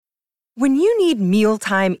When you need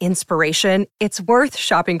mealtime inspiration, it's worth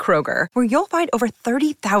shopping Kroger, where you'll find over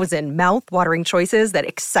 30,000 mouth-watering choices that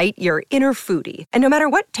excite your inner foodie. And no matter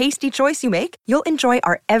what tasty choice you make, you'll enjoy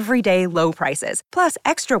our everyday low prices, plus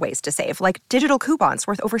extra ways to save, like digital coupons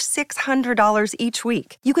worth over $600 each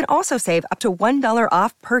week. You can also save up to $1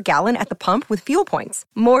 off per gallon at the pump with fuel points.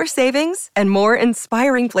 More savings and more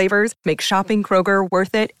inspiring flavors make shopping Kroger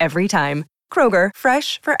worth it every time. Kroger,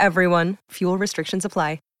 fresh for everyone. Fuel restrictions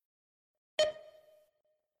apply.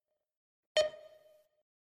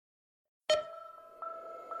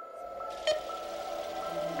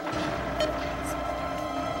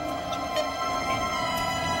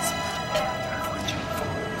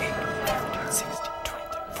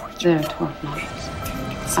 There are 12 months.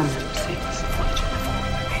 I'm number 6.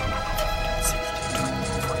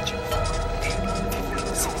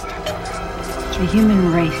 The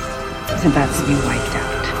human race is about to be wiped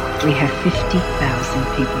out. We have 50,000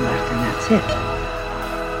 people left, and that's it.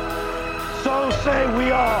 So say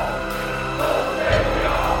we all. So say we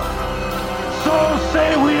all. So say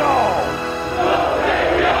we all. So say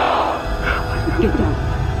we all. Get down.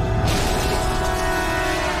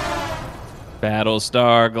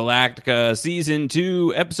 Battlestar Galactica Season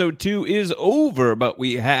 2, Episode 2 is over, but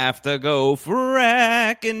we have to go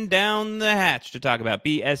fracking down the hatch to talk about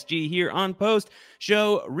BSG here on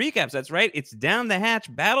Post-Show Recaps. That's right, it's Down the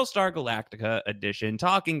Hatch Battlestar Galactica edition,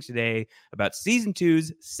 talking today about Season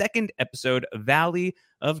 2's second episode, Valley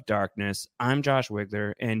of Darkness. I'm Josh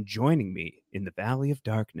Wigler, and joining me in the Valley of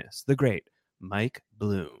Darkness, the great Mike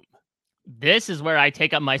Bloom. This is where I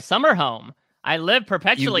take up my summer home. I live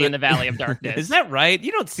perpetually in the Valley of Darkness. Is that right?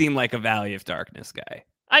 You don't seem like a Valley of Darkness guy.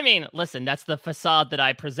 I mean, listen, that's the facade that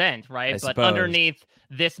I present, right? But suppose. Underneath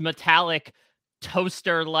this metallic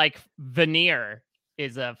toaster-like veneer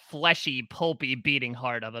is a fleshy, pulpy, beating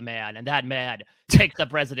heart of a man. And that man takes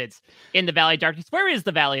up residence in the Valley of Darkness. Where is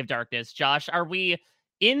the Valley of Darkness, Josh? Are we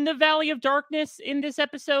in the Valley of Darkness in this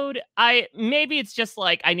episode? Maybe it's just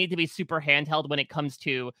like I need to be super handheld when it comes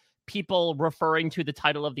to people referring to the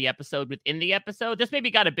title of the episode within the episode. This maybe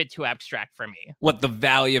got a bit too abstract for me. What, the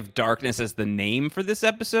Valley of Darkness as the name for this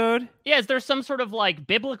episode? Yeah, is there some sort of like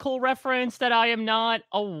biblical reference that I am not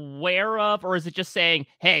aware of? Or is it just saying,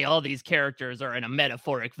 hey, all these characters are in a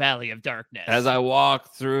metaphoric Valley of Darkness? As I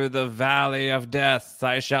walk through the Valley of Death,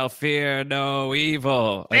 I shall fear no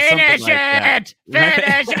evil. Or Finish something like that.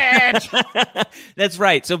 Finish it! That's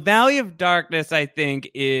right. So Valley of Darkness, I think,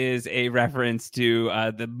 is a reference to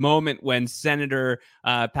the moment when Senator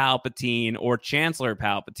Palpatine or Chancellor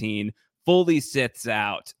Palpatine fully sits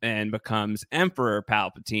out and becomes Emperor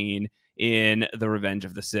Palpatine in The Revenge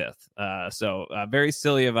of the Sith. So very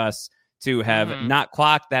silly of us to have not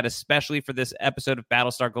clocked that, especially for this episode of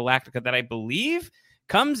Battlestar Galactica that I believe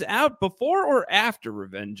comes out before or after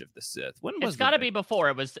Revenge of the Sith. When was It's got to be before.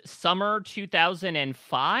 It was summer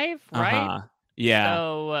 2005, right? Uh-huh. Yeah.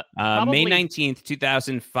 So May 19th,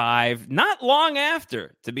 2005. Not long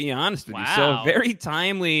after, to be honest with you. So a very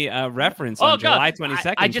timely reference on July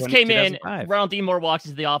 22nd. I just came in. Ronald D. Moore walks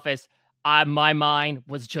into the office. My mind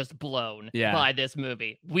was just blown by this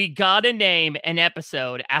movie. We got to name an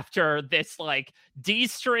episode after this like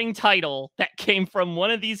D-string title that came from one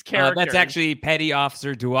of these characters. That's actually Petty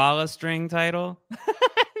Officer Duala string title.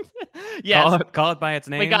 Yes. Call it by its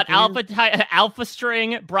name. We got Alpha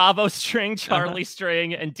string, Bravo string, Charlie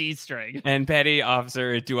string, and D string. And Petty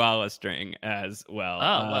Officer Duala string as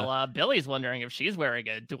well. Billy's wondering if she's wearing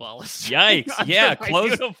a Duala string. Yikes. Yeah,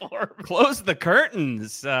 close the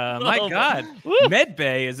curtains. My God.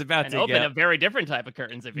 Medbay is about to open a very different type of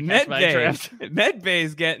curtains if you catch my drift.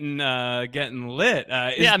 Medbay's getting lit.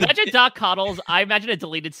 Imagine Doc Cottle's. I imagine a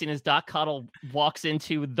deleted scene as Doc Cottle walks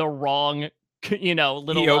into the wrong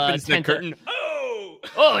little he opens the curtain.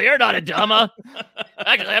 Oh, you're not a dumma.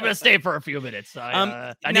 Actually, I'm going to stay for a few minutes.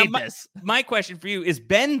 I need this. My question for you is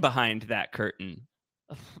Ben behind that curtain?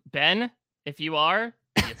 Ben, if you are,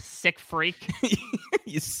 you sick freak.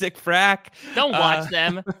 You sick frack. Don't watch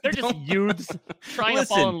them. They're just youths trying to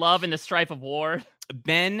fall in love in the strife of war.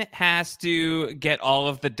 Ben has to get all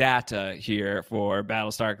of the data here for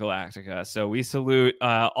Battlestar Galactica. So we salute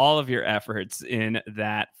all of your efforts in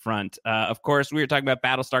that front. Of course, we were talking about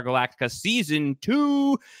Battlestar Galactica Season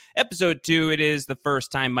 2, Episode 2. It is the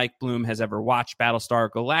first time Mike Bloom has ever watched Battlestar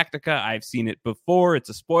Galactica. I've seen it before. It's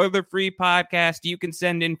a spoiler-free podcast. You can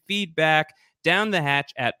send in feedback down the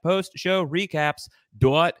hatch at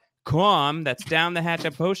postshowrecaps.com. That's down the hatch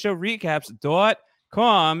at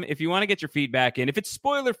postshowrecaps.com. If you want to get your feedback in. If it's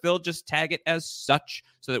spoiler filled, just tag it as such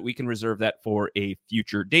so that we can reserve that for a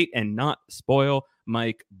future date and not spoil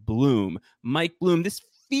Mike Bloom. Mike Bloom, this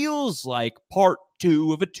feels like part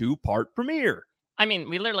 2 of a 2-part premiere. I mean,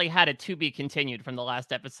 we literally had it to be continued from the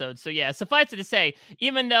last episode. So yeah, suffice it to say,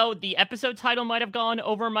 even though the episode title might have gone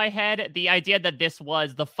over my head, the idea that this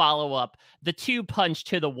was the follow-up, the 2-punch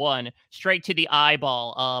to the 1, straight to the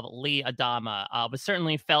eyeball of Lee Adama, was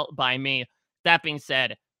certainly felt by me. That being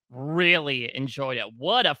said, really enjoyed it.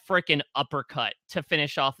 What a freaking uppercut to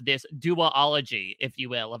finish off this duology, if you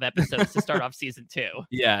will, of episodes to start off season 2.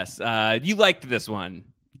 Yes, you liked this one.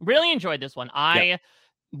 Really enjoyed this one. I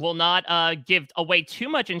will not give away too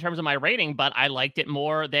much in terms of my rating, but I liked it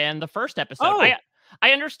more than the first episode. Oh.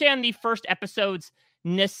 I understand the first episode's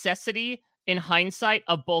necessity in hindsight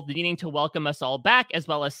of both needing to welcome us all back as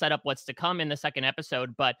well as set up what's to come in the second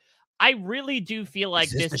episode, but I really do feel like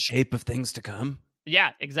Is this the shape of things to come?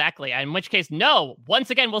 Yeah, exactly. In which case, no.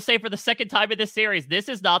 Once again, we'll say for the second time in this series, this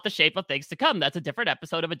is not the shape of things to come. That's a different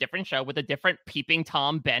episode of a different show with a different peeping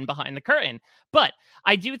Tom Ben behind the curtain. But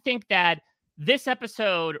I do think that this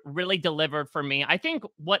episode really delivered for me. I think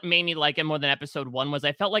what made me like it more than episode 1 was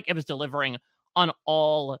I felt like it was delivering on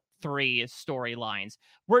all 3 storylines.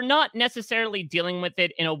 We're not necessarily dealing with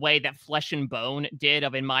it in a way that Flesh and Bone did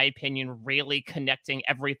of, in my opinion, really connecting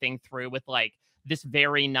everything through with like this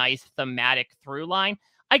very nice thematic through line.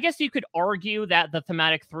 I guess you could argue that the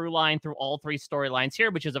thematic through line through all 3 storylines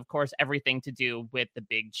here, which is of course everything to do with the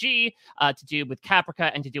Big G, to do with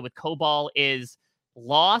Caprica, and to do with Cobalt, is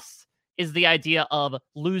loss, is the idea of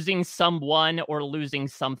losing someone or losing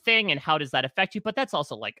something, and how does that affect you? But that's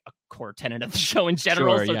also like a core tenet of the show in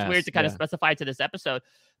general, Sure, so it's weird to kind of specify to this episode.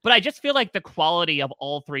 But I just feel like the quality of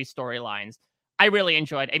all 3 storylines, I really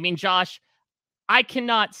enjoyed. I mean, Josh, I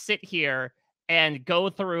cannot sit here and go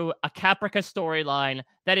through a Caprica storyline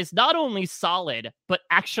that is not only solid, but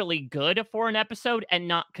actually good for an episode and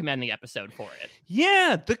not commend the episode for it.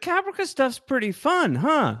 Yeah, the Caprica stuff's pretty fun,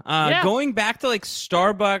 huh? Going back to like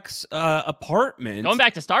Starbucks apartment. Going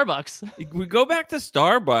back to Starbucks. We go back to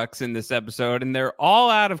Starbucks in this episode, and they're all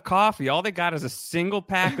out of coffee. All they got is a single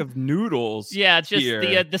pack of noodles. Yeah, it's just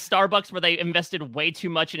the Starbucks where they invested way too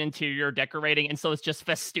much in interior decorating, and so it's just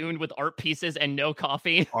festooned with art pieces and no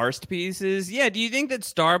coffee. Art pieces. Yeah, do you think that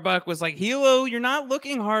Starbucks was like, Hilo, you're not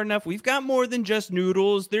looking hard enough. We've got more than just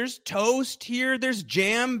noodles. There's toast here. There's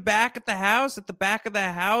jam back at the house, at the back of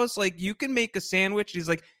the house. Like, you can make a sandwich. He's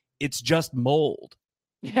like, it's just mold.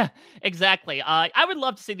 Yeah, exactly. I would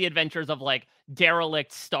love to see the adventures of like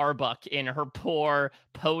derelict Starbuck in her poor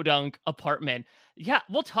podunk apartment. Yeah,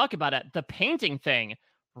 we'll talk about it. The painting thing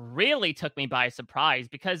really took me by surprise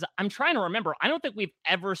because I'm trying to remember. I don't think we've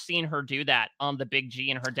ever seen her do that on the Big G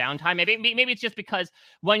in her downtime. Maybe it's just because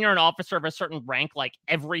when you're an officer of a certain rank, like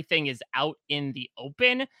everything is out in the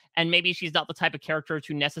open, and maybe she's not the type of character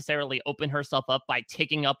to necessarily open herself up by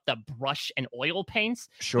taking up the brush and oil paints.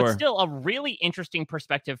 Sure. But still a really interesting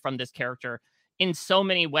perspective from this character in so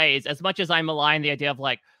many ways, as much as I malign the idea of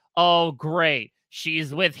like, oh, great,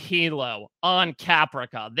 she's with Hilo on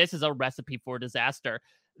Caprica. This is a recipe for disaster.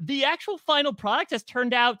 The actual final product has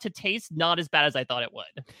turned out to taste not as bad as I thought it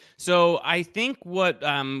would. So I think what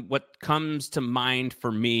comes to mind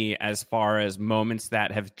for me as far as moments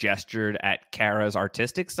that have gestured at Kara's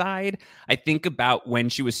artistic side, I think about when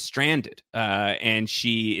she was stranded and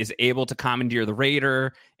she is able to commandeer the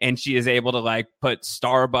Raider and she is able to like put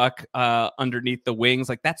Starbuck underneath the wings.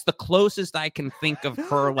 Like that's the closest I can think of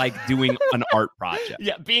her like doing an art project.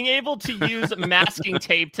 Yeah, being able to use masking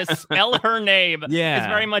tape to spell her name is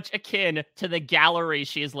very much akin to the gallery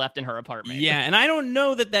she has left in her apartment. Yeah, and I don't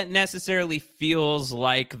know that necessarily feels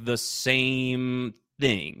like the same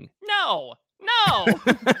thing. No.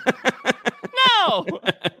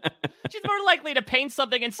 She's more likely to paint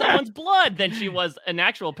something in someone's blood than she was an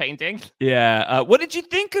actual painting. Yeah. What did you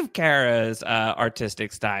think of Kara's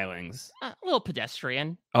artistic stylings? A little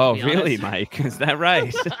pedestrian. Oh, really, Mike? Is that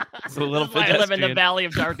right? It's a little pedestrian. I live in the Valley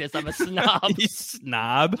of Darkness. I'm a snob. You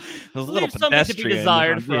snob. It was a little something pedestrian, to be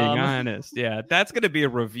desired if I'm being from. honest. Yeah, that's going to be a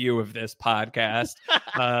review of this podcast.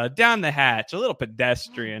 Down the hatch. A little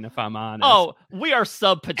pedestrian, if I'm honest. Oh, we are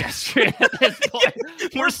sub-pedestrian at this point.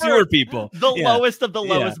 We're sewer people. The lowest of the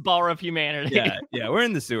lowest bar of humanity. Yeah, we're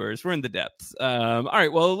in the sewers. We're in the depths. All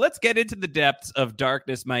right, well, let's get into the depths of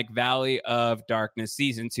darkness, Mike. Valley of Darkness,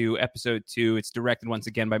 Season 2, Episode 2. It's directed once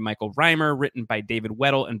again by Michael Reimer, written by David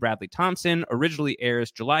Weddle and Bradley Thompson. Originally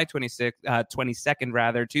airs July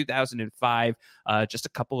 22nd, 2005, just a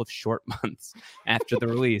couple of short months after the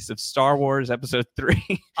release of Star Wars Episode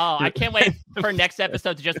 3. Oh, I can't wait for next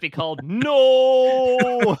episode to just be called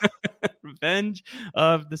No! Revenge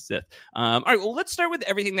of the Sith. All right, well, let's start with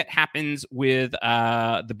everything that happens with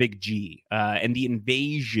the Big G and the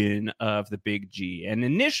invasion of the Big G. And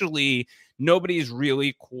initially, Nobody's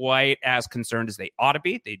really quite as concerned as they ought to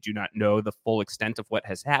be. They do not know the full extent of what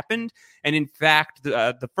has happened. And in fact,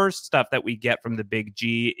 the first stuff that we get from the Big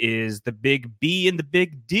G is the Big B and the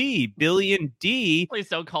Big D. Billy and D. Please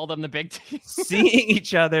don't call them the Big D. Seeing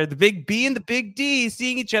each other, the Big B and the Big D,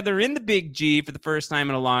 seeing each other in the Big G for the first time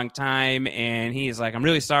in a long time. And he's like, I'm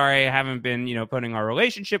really sorry. I haven't been, putting our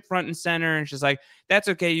relationship front and center. And she's like, that's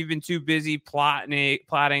okay. You've been too busy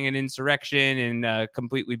plotting an insurrection and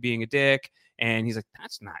completely being a dick. And he's like,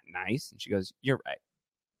 that's not nice. And she goes, you're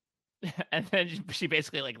right. And then she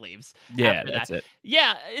basically leaves. Yeah, that's it.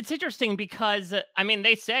 Yeah, it's interesting because,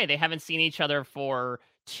 they say they haven't seen each other for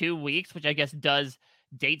 2 weeks, which I guess does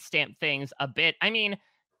date stamp things a bit.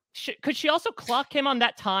 Could she also clock him on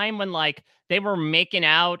that time when they were making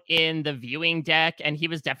out in the viewing deck and he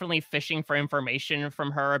was definitely fishing for information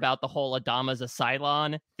from her about the whole Adama's a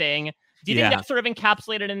Cylon thing? Do you think that's sort of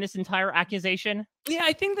encapsulated in this entire accusation? Yeah,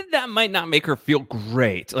 I think that might not make her feel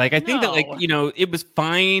great. I think that it was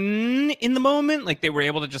fine in the moment. They were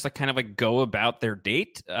able to just go about their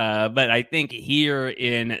date. But I think here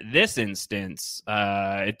in this instance,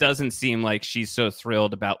 it doesn't seem like she's so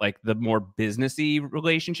thrilled about the more businessy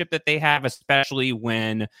relationship that they have, especially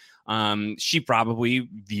when she probably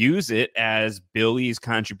views it as Billy's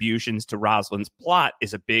contributions to Rosalind's plot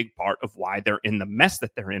is a big part of why they're in the mess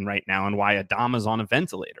that they're in right now and why Adama's on a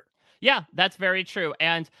ventilator. Yeah, that's very true.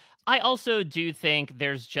 And I also do think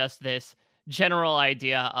there's just this general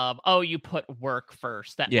idea of, you put work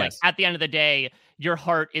first. That at the end of the day, your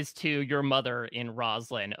heart is to your mother in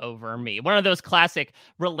Rosalind over me. One of those classic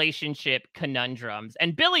relationship conundrums.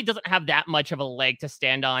 And Billy doesn't have that much of a leg to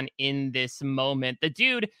stand on in this moment. The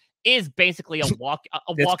dude is basically a walking...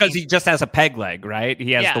 It's because he just has a peg leg, right?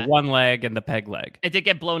 He has the one leg and the peg leg. It did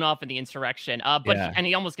get blown off in the insurrection, and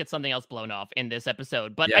he almost gets something else blown off in this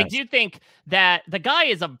episode. But I do think that the guy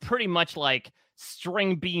is a pretty much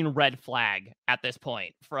string bean red flag at this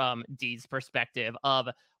point from Dee's perspective of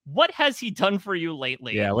what has he done for you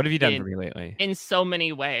lately? Yeah, what have you done for me lately? In so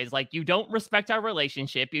many ways. You don't respect our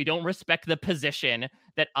relationship. You don't respect the position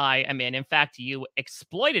that I am in. In fact, you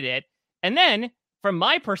exploited it. And then from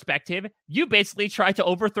my perspective, you basically tried to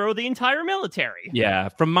overthrow the entire military. Yeah,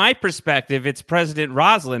 from my perspective, it's President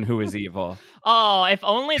Rosalind who is evil. Oh, if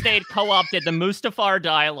only they'd co-opted the Mustafar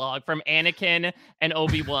dialogue from Anakin and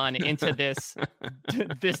Obi-Wan into this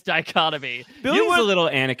dichotomy. Billy's a little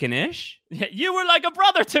Anakin-ish. You were like a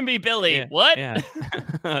brother to me, Billy. Yeah, what? Yeah.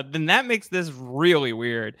 Then that makes this really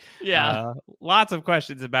weird. Yeah. Lots of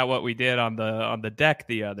questions about what we did on the deck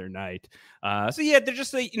the other night. They're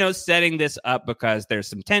just setting this up because there's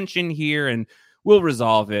some tension here, and we'll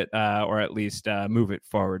resolve it, or at least move it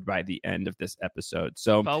forward by the end of this episode.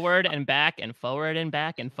 So forward and back and forward and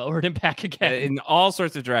back and forward and back again. In all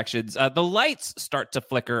sorts of directions. The lights start to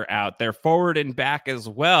flicker out. They're forward and back as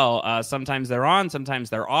well. Sometimes they're on, sometimes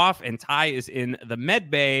they're off. And Ty is in the med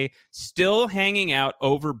bay, still hanging out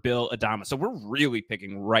over Bill Adama. So we're really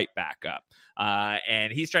picking right back up.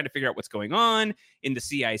 And he's trying to figure out what's going on in the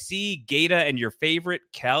CIC. Gata and your favorite,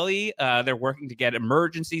 Kelly, they're working to get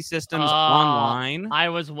emergency systems online. I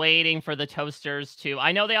was waiting for the toasters to...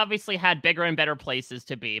 I know they obviously had bigger and better places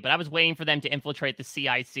to be, but I was waiting for them to infiltrate the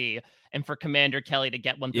CIC and for Commander Kelly to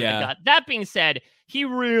get one through the gut. That being said, he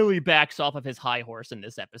really backs off of his high horse in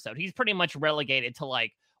this episode. He's pretty much relegated to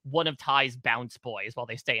one of Ty's bounce boys while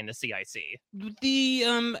they stay in the CIC.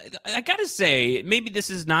 I gotta say, maybe this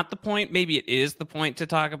is not the point. Maybe it is the point to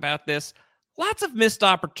talk about this. Lots of missed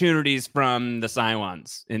opportunities from the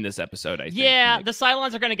Cylons in this episode, I think. Yeah, the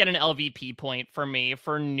Cylons are going to get an LVP point for me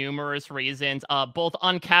for numerous reasons. Both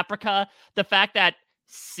on Caprica, the fact that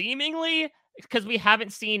seemingly, because we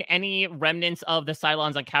haven't seen any remnants of the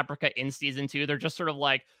Cylons on Caprica in season 2, they're just sort of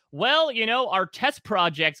well, our test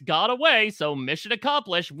projects got away, so mission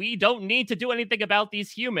accomplished. We don't need to do anything about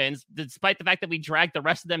these humans, despite the fact that we dragged the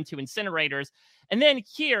rest of them to incinerators. And then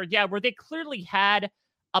here, where they clearly had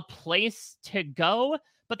a place to go,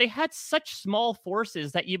 but they had such small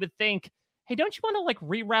forces that you would think, hey, don't you want to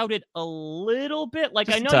reroute it a little bit?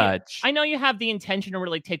 I know you have the intention to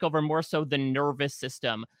really take over more so the nervous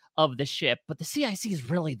system of the ship, but the CIC is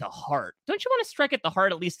really the heart. Don't you want to strike at the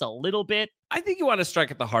heart at least a little bit? I think you want to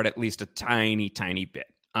strike at the heart at least a tiny, tiny bit.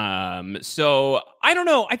 So I don't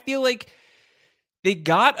know. I feel like they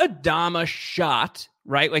got Adama shot,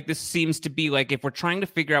 right? This seems to be if we're trying to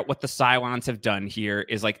figure out what the Cylons have done here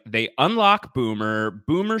is they unlock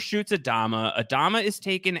Boomer shoots Adama is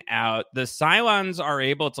taken out. The Cylons are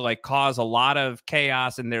able to cause a lot of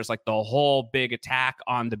chaos, and there's the whole big attack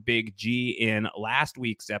on the Big G in last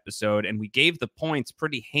week's episode, and we gave the points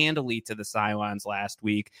pretty handily to the Cylons last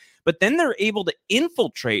week, but then they're able to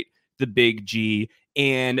infiltrate the Big G.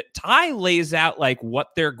 And Ty lays out like what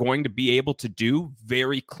they're going to be able to do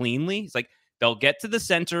very cleanly. He's like, they'll get to the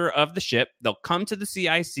center of the ship. They'll come to the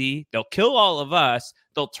CIC. They'll kill all of us.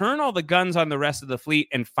 They'll turn all the guns on the rest of the fleet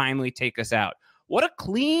and finally take us out. What a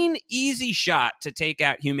clean, easy shot to take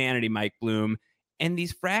out humanity, Mike Bloom. And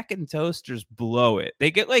these fracking toasters blow it.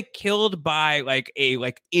 They get like killed by like a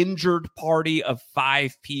injured party of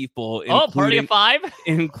 5 people. Party of 5?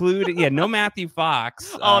 Including, no Matthew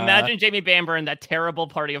Fox. Imagine Jamie Bamber and that terrible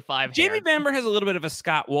party of 5. Jamie Bamber has a little bit of a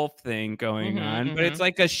Scott Wolf thing going on, but it's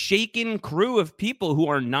like a shaken crew of people who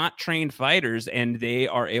are not trained fighters, and they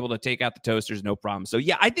are able to take out the toasters no problem. So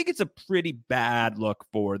yeah, I think it's a pretty bad look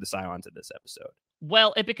for the Cylons in this episode.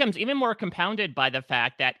 Well, it becomes even more compounded by the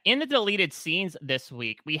fact that in the deleted scenes this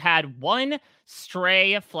week, we had one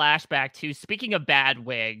stray flashback to, speaking of bad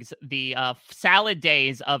wigs, the salad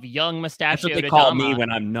days of young mustachioed That's what they call Adama. me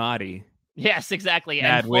when I'm naughty. Yes, exactly.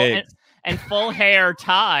 Bad wigs. And full hair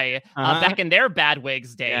Ty back in their bad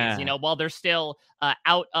wigs days, while they're still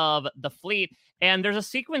out of the fleet. And there's a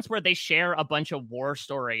sequence where they share a bunch of war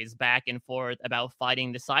stories back and forth about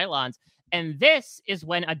fighting the Cylons. And this is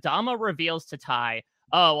when Adama reveals to Ty,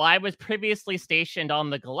 I was previously stationed on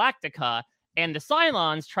the Galactica, and the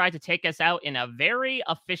Cylons tried to take us out in a very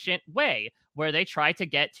efficient way, where they tried to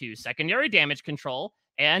get to secondary damage control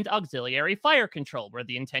and auxiliary fire control, where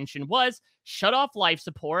the intention was shut off life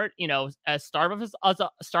support, starve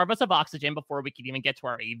us of oxygen before we could even get to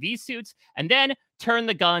our AV suits, and then turn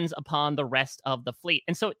the guns upon the rest of the fleet.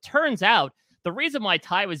 And so it turns out the reason why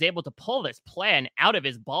Ty was able to pull this plan out of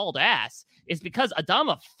his bald ass is because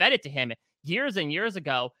Adama fed it to him years and years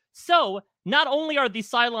ago. So not only are these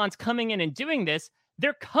Cylons coming in and doing this,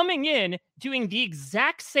 they're coming in doing the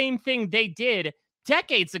exact same thing they did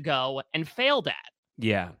decades ago and failed at.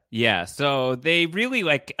 Yeah. So they really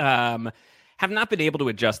have not been able to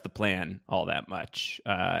adjust the plan all that much.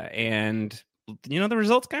 And the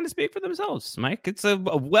results kind of speak for themselves, Mike. It's a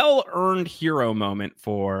well-earned hero moment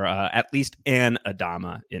for at least an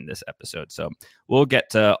Adama in this episode. So we'll get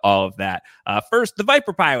to all of that. First, the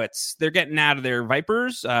Viper pilots. They're getting out of their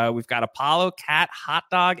Vipers. We've got Apollo, Cat, Hot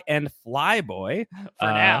Dog, and Flyboy. For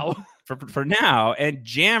now. For now. And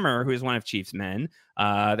Jammer, who is one of Chief's men,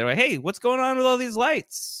 they're like, hey, what's going on with all these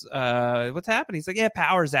lights? What's happening? He's like, yeah,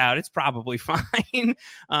 power's out. It's probably fine.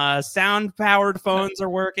 Sound-powered phones are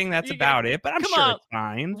working. That's about it. But I'm sure it's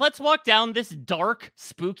fine. Let's walk down this dark,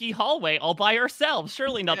 spooky hallway all by ourselves.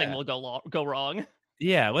 Surely nothing will go wrong.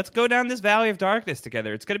 Yeah, let's go down this valley of darkness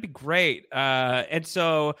together. It's going to be great. And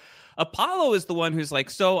so Apollo is the one who's like,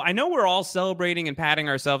 so I know we're all celebrating and patting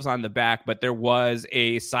ourselves on the back, but there was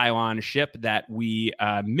a Cylon ship that we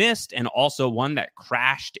missed, and also one that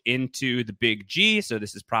crashed into the Big G. So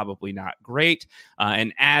this is probably not great.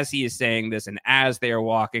 And as he is saying this, and as they are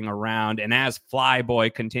walking around, and as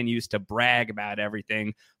Flyboy continues to brag about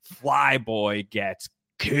everything, Flyboy gets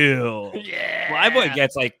killed. Yeah. Flyboy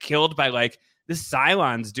gets killed by the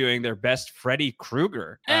Cylons doing their best Freddy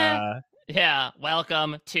Krueger. Yeah,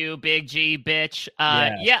 welcome to Big G, bitch.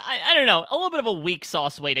 I don't know. A little bit of a weak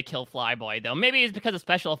sauce way to kill Flyboy, though. Maybe it's because of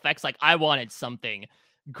special effects. I wanted something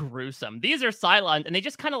gruesome. These are Cylons, and they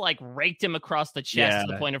just kind of raked him across the chest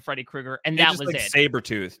to the point of Freddy Krueger, and that was it.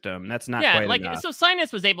 Saber-toothed him. That's not quite enough. So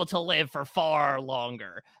Sinus was able to live for far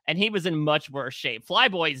longer, and he was in much worse shape.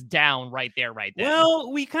 Flyboy's down right there.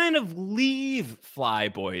 Well, we kind of leave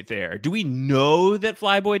Flyboy there. Do we know that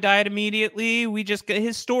Flyboy died immediately? We just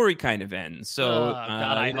his story kind of ends. So God,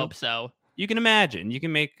 I hope so. You can imagine. You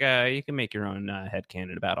can make your own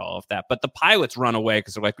headcanon about all of that. But the pilots run away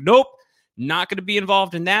because they're like, nope. Not going to be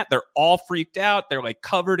involved in that. They're all freaked out. They're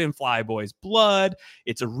covered in Flyboy's blood.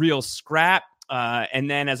 It's a real scrap. And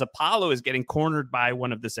then as Apollo is getting cornered by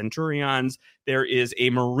one of the Centurions, there is a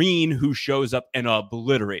Marine who shows up and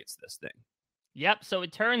obliterates this thing. Yep. So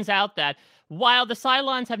it turns out that while the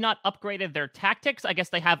Cylons have not upgraded their tactics, I guess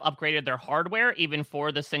they have upgraded their hardware. Even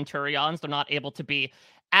for the Centurions, they're not able to be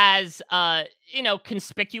as,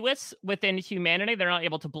 conspicuous within humanity. They're not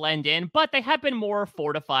able to blend in, but they have been more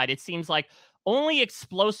fortified. It seems like only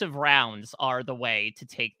explosive rounds are the way to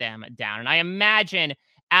take them down. And I imagine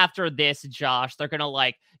after this, Josh, they're going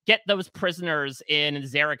to get those prisoners in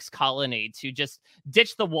Zarek's colony to just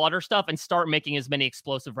ditch the water stuff and start making as many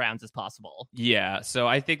explosive rounds as possible. Yeah, so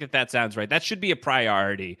I think that sounds right. That should be a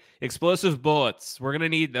priority. Explosive bullets. We're going to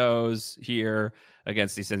need those here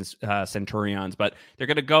against these Centurions, but they're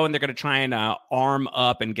going to go and they're going to try and arm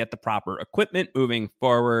up and get the proper equipment moving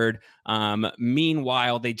forward.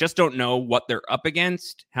 Meanwhile, they just don't know what they're up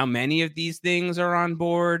against, how many of these things are on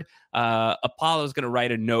board. Apollo's going to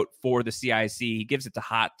write a note for the CIC. He gives it to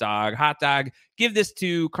Hot Dog. Hot Dog, give this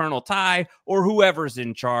to Colonel Ty or whoever's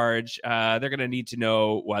in charge. They're going to need to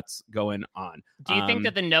know what's going on. Do you think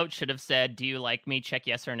that the note should have said, do you like me? Check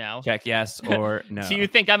yes or no. Check yes or no. Do you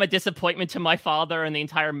think I'm a disappointment to my father and the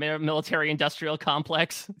entire military-industrial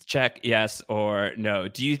complex? Check yes or no.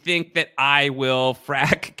 Do you think that I will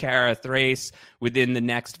frack Kara Thrace within the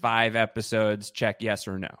next 5 episodes? Check yes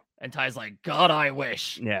or no. And Ty's like, God, I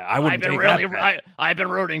wish. Yeah, I wouldn't take that bet. I've been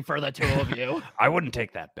rooting for the two of you. I wouldn't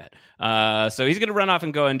take that bet. So he's going to run off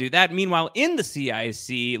and go and do that. Meanwhile, in the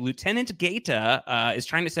CIC, Lieutenant Gaeta is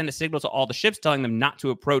trying to send a signal to all the ships telling them not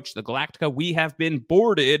to approach the Galactica. We have been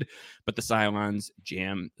boarded, but the Cylons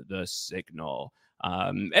jam the signal.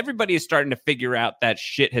 Everybody is starting to figure out that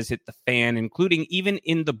shit has hit the fan, including even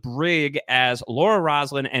in the brig, as Laura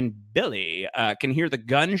Roslin and Billy can hear the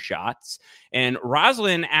gunshots. And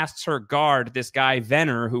Roslin asks her guard, this guy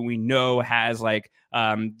Venner, who we know has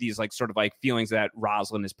these sort of feelings that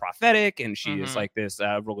Roslin is prophetic and she is like this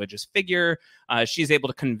religious figure. She's able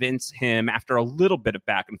to convince him after a little bit of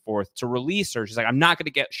back and forth to release her. She's like, I'm not going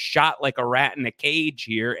to get shot like a rat in a cage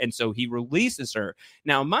here. And so he releases her.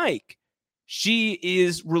 Now, Mike, she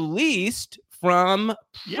is released from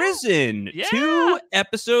prison 2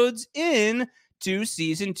 episodes in to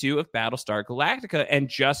season 2 of Battlestar Galactica. And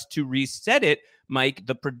just to reset it, Mike,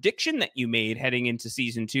 the prediction that you made heading into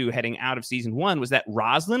season 2, heading out of season 1, was that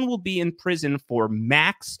Roslin will be in prison for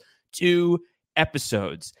max 2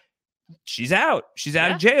 episodes. She's out. She's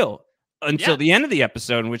out of jail until the end of the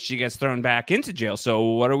episode, in which she gets thrown back into jail. So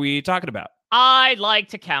what are we talking about? I'd like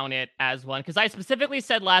to count it as one, because I specifically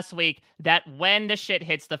said last week that when the shit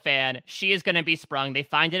hits the fan, she is going to be sprung. They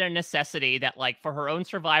find it a necessity that, for her own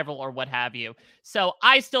survival or what have you. So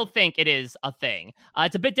I still think it is a thing.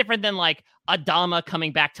 It's a bit different than, Adama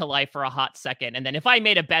coming back to life for a hot second. And then if I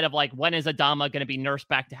made a bet of, when is Adama going to be nursed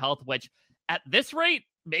back to health, which at this rate,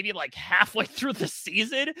 maybe halfway through the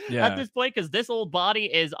season at this point, because this old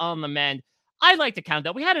body is on the mend. I'd like to count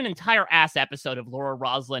that. We had an entire ass episode of Laura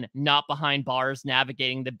Roslin not behind bars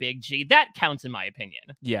navigating the big G. That counts in my opinion.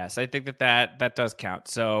 Yes, I think that does count.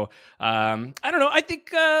 So I don't know. I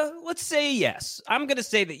think let's say yes. I'm going to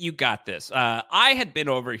say that you got this. I had been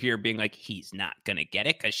over here being like, he's not going to get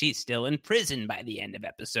it because she's still in prison by the end of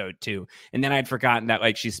episode 2. And then I'd forgotten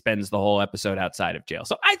that she spends the whole episode outside of jail.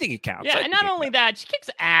 So I think it counts. Yeah, and not only that, she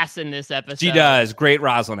kicks ass in this episode. She does. Great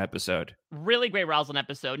Roslin episode. Really great Roslin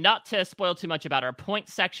episode. Not to spoil too much about our point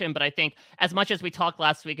section, but I think as much as we talked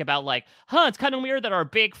last week about it's kind of weird that our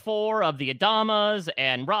big 4 of the Adamas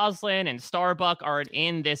and Roslin and Starbuck aren't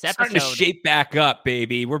in this episode. Starting to shape back up,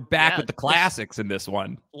 baby. We're back with the classics in this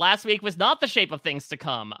one. Last week was not the shape of things to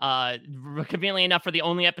come. Conveniently enough, for the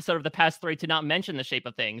only episode of the past 3 to not mention the shape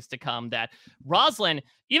of things to come, that Roslin,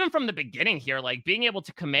 even from the beginning here, being able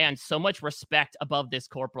to command so much respect above this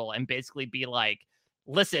corporal and basically be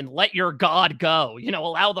listen, let your God go.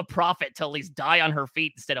 Allow the prophet to at least die on her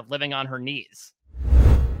feet instead of living on her knees.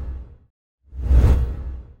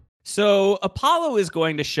 So Apollo is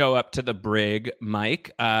going to show up to the brig,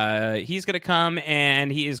 Mike. He's going to come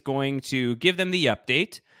and he is going to give them the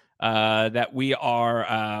update that we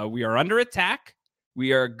are under attack.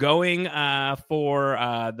 We are going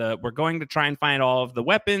we're going to try and find all of the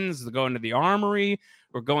weapons, going to the armory.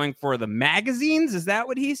 We're going for the magazines. Is that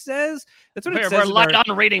what he says? That's what it says. We're light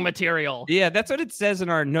on reading material. Yeah, that's what it says in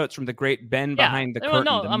our notes from the great Ben behind the curtain.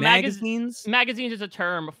 No, the magazines. Magazines is a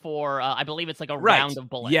term for, I believe it's a round of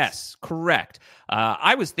bullets. Yes, correct.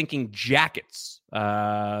 I was thinking jackets.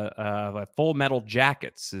 Full metal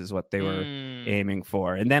jackets is what they were aiming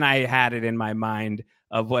for. And then I had it in my mind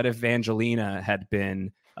of what if Evangelina had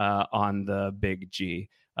been on the big G.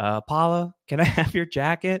 Paula, can I have your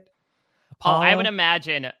jacket? Oh, I would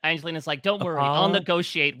imagine Angelina's don't worry, I'll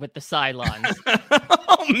negotiate with the Cylons.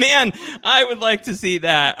 Oh, man, I would like to see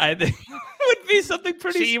that. I think it would be something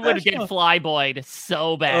pretty She special. would get flyboyed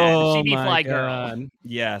so bad. Oh, She'd be Fly God. Girl.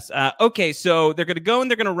 Yes. Okay, so they're going to go and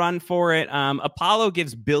they're going to run for it. Apollo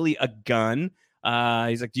gives Billy a gun.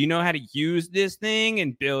 He's like, do you know how to use this thing?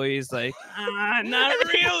 And Billy's like, not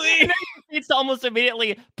really. It's almost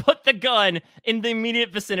immediately put the gun in the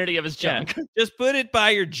immediate vicinity of his junk. Yeah, just put it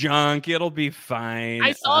by your junk. It'll be fine.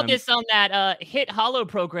 I saw this on that hit Hollow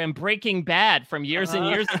program, Breaking Bad, from years and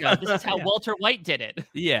years ago. This is how Walter White did it.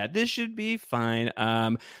 Yeah, this should be fine.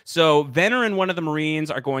 So Venner and one of the Marines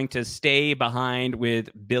are going to stay behind with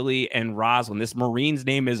Billy and Roslin. This Marine's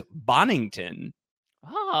name is Bonington.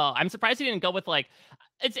 Oh, I'm surprised he didn't go with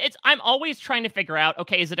I'm always trying to figure out,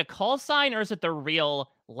 okay, is it a call sign or is it the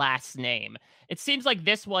real last name? It seems like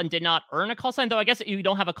this one did not earn a call sign, though I guess you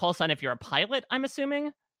don't have a call sign if you're a pilot, I'm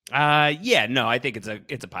assuming. Yeah, no, I think it's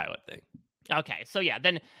a pilot thing. Okay, so yeah,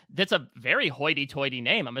 then that's a very hoity-toity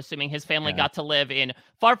name. I'm assuming his family got to live in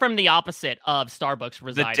far from the opposite of Starbucks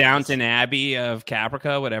residing. The Downton Abbey of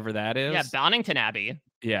Caprica, whatever that is. Yeah, Bonington Abbey.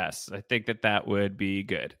 Yes, I think that would be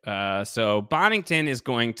good. So Bonington is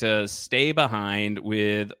going to stay behind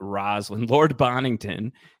with Rosalind. Lord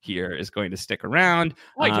Bonington here is going to stick around.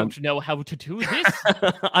 I don't know how to do this.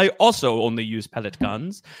 I also only use pellet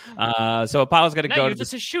guns. So Apollo's going to go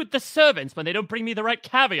to shoot the servants when they don't bring me the right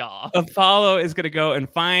caviar. Apollo is going to go and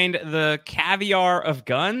find the caviar of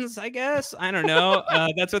guns, I guess. I don't know.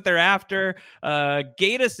 That's what they're after.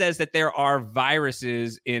 Gata says that there are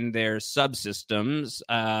viruses in their subsystems.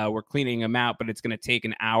 We're cleaning them out, but it's going to take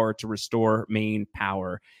an hour to restore main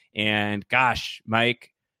power. And gosh,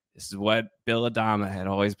 Mike, this is what Bill Adama had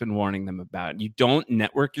always been warning them about. You don't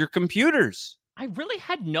network your computers. I really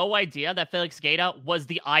had no idea that Felix Gata was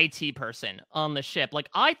the IT person on the ship. Like,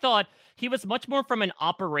 I thought he was much more from an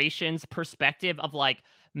operations perspective of like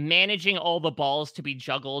managing all the balls to be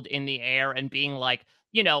juggled in the air and being like,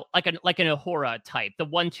 you know, like an Uhura type, the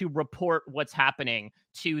one to report what's happening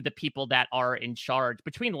to the people that are in charge.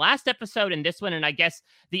 Between last episode and this one, and I guess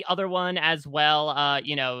the other one as well,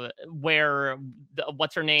 you know, where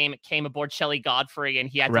what's her name came aboard, Shelley Godfrey, and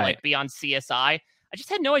he had to like be on CSI. I just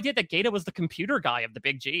had no idea that Gata was the computer guy of the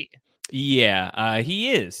Big G. Yeah,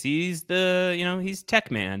 he is. He's he's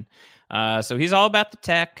tech man. So he's all about the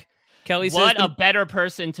tech. Kelly says, what a better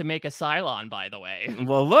person to make a Cylon, by the way.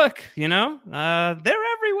 Well, look, they're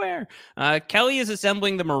everywhere. Kelly is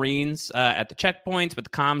assembling the Marines at the checkpoints, but the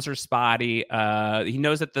comms are spotty. He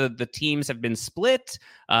knows that the teams have been split,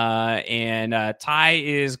 and Ty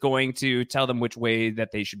is going to tell them which way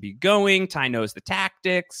that they should be going. Ty knows the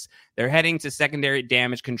tactics. They're heading to secondary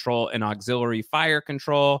damage control and auxiliary fire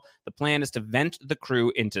control. The plan is to vent the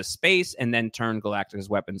crew into space and then turn Galactica's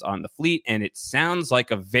weapons on the fleet. And it sounds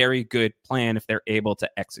like a very good plan if they're able to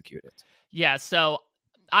execute it. Yeah, so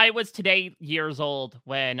I was today years old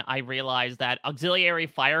when I realized that auxiliary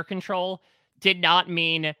fire control did not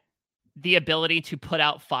mean the ability to put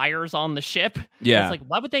out fires on the ship. Yeah. It's like,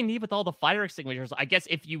 why would they need with all the fire extinguishers? I guess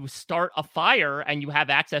if you start a fire and you have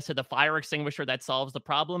access to the fire extinguisher, that solves the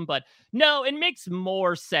problem. But no, it makes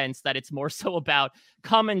more sense that it's more so about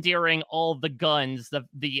commandeering all the guns,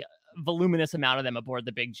 the voluminous amount of them aboard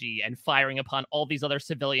the Big G, and firing upon all these other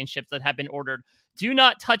civilian ships that have been ordered. Do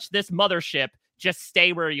not touch this mothership. Just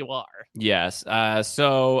stay where you are. Yes.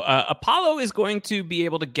 So Apollo is going to be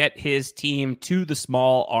able to get his team to the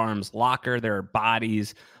small arms locker. There are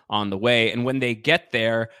bodies on the way. And when they get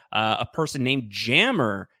there, a person named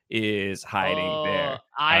Jammer is hiding there.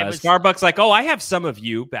 Starbucks like, I have some of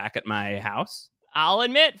you back at my house. I'll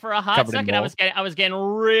admit, for a hot second, I was getting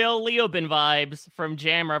real Leoben vibes from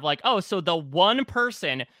Jammer of like, so the one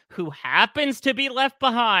person who happens to be left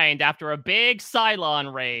behind after a big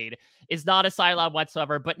Cylon raid is not a Cylon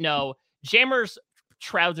whatsoever. But no, Jammer's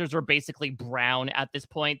trousers are basically brown at this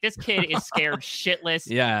point. This kid is scared shitless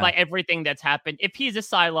by everything that's happened. If he's a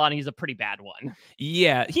Cylon, he's a pretty bad one.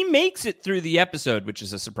 Yeah, he makes it through the episode, which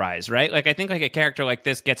is a surprise, right? Like, I think like a character like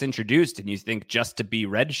this gets introduced and you think just to be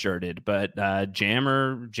red-shirted, but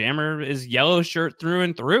Jammer is yellow shirt through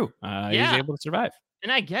and through. He's able to survive.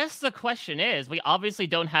 And I guess the question is, we obviously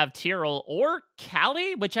don't have Tyrell or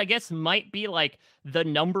Callie, which I guess might be like the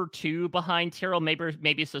number 2 behind Tyrell.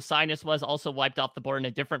 Maybe so Sinus was also wiped off the board in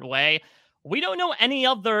a different way. We don't know any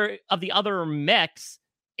other of the other mechs.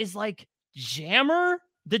 Is like Jammer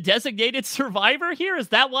the designated survivor here? Is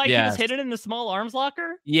that why he was hidden in the small arms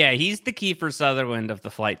locker? Yeah, he's the Kiefer Sutherland of the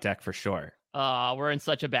flight deck for sure. We're in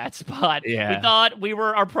such a bad spot. Yeah. We thought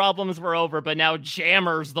our problems were over, but now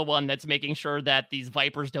Jammer's the one that's making sure that these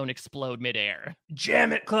Vipers don't explode midair.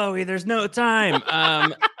 Jam it, Chloe. There's no time.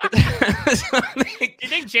 Do you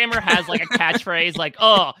think Jammer has like a catchphrase like,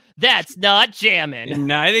 that's not jamming?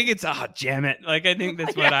 No, I think it's, jam it. Like, I think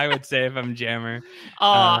that's what I would say if I'm Jammer.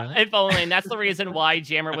 If only. And that's the reason why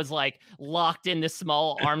Jammer was like locked in this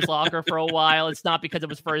small arms locker for a while. It's not because it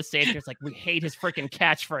was for his safety. It's like, we hate his freaking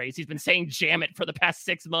catchphrase. He's been saying jam it for the past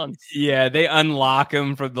 6 months. Yeah, they unlock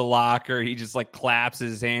him from the locker. He just like claps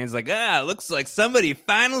his hands like, looks like somebody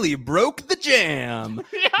finally broke the jam.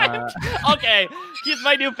 Okay, he's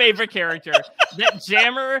my new favorite character. That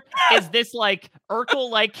Jammer is this like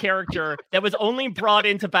Urkel-like character that was only brought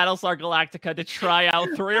into Battlestar Galactica to try out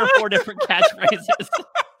 3 or 4 different catchphrases.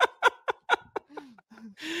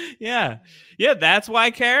 Yeah, that's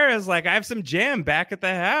why Kara's like, I have some jam back at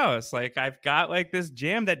the house. Like, I've got like this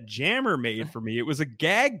jam that Jammer made for me. It was a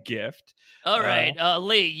gag gift. All right,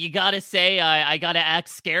 Lee, you gotta say I gotta act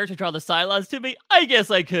scared to draw the Cylons to me. I guess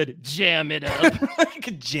I could jam it up. I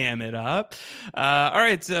could jam it up. All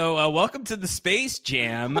right, so welcome to the Space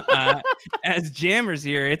Jam. As jammers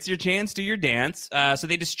here, it's your chance to your dance. So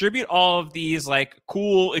they distribute all of these like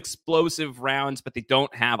cool explosive rounds, but they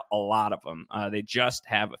don't have a lot of them. They just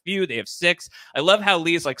have a few. They have 6. I love how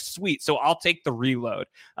Lee is like, sweet, so I'll take the reload.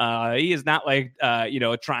 He is not like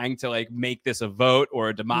trying to like make this a vote or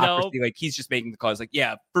a democracy. Nope. Like he's just making the call. It's like,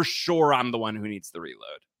 yeah, for sure, I'm the one who needs the reload.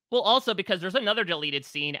 Well, also because there's another deleted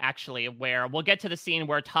scene, actually, where we'll get to the scene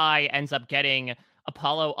where Ty ends up getting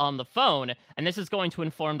Apollo on the phone, and this is going to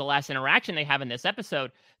inform the last interaction they have in this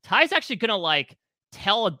episode. Ty's actually going to, like,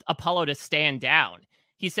 tell Apollo to stand down.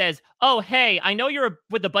 He says, oh, hey, I know you're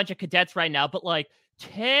with a bunch of cadets right now, but, like,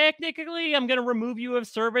 technically, I'm going to remove you of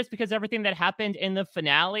service because everything that happened in the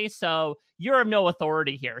finale, so you're of no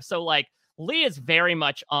authority here. So, like, Lee is very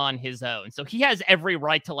much on his own. So he has every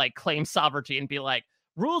right to like claim sovereignty and be like,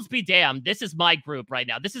 rules be damned. This is my group right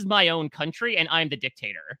now. This is my own country, and I'm the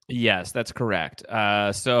dictator. Yes, that's correct.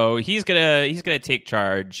 So he's gonna take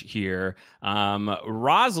charge here.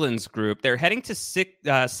 Rosalind's group, they're heading to sick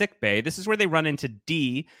bay. This is where they run into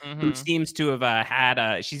Dee, who seems to have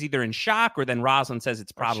had she's either in shock, or then Rosalind says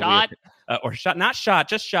it's probably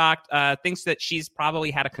just shocked. Thinks that she's probably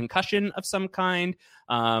had a concussion of some kind.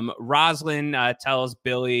 Rosalind tells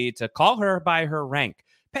Billy to call her by her rank,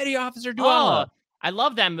 Petty Officer Duala. Oh, I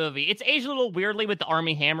love that movie. It's aged a little weirdly with the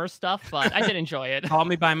Army Hammer stuff, but I did enjoy it. Call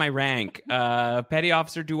me by my rank, Petty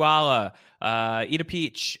Officer Duala. Eat a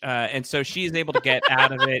peach. And so she's able to get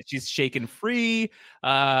out of it. She's shaken free.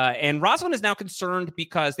 And Rosalind is now concerned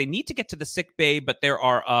because they need to get to the sick bay, but there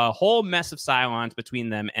are a whole mess of Cylons between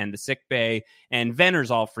them and the sick bay. And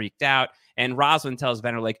Venner's all freaked out. And Rosalind tells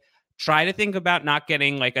Venner, like, try to think about not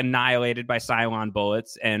getting like annihilated by Cylon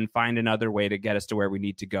bullets and find another way to get us to where we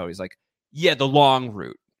need to go. He's like, yeah, the long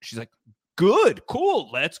route. She's like, good, cool,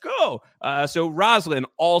 let's go. So Rosalind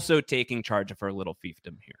also taking charge of her little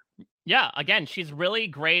fiefdom here. Yeah, again, she's really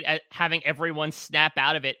great at having everyone snap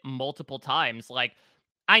out of it multiple times. Like,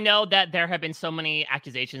 I know that there have been so many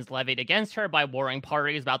accusations levied against her by warring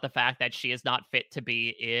parties about the fact that she is not fit to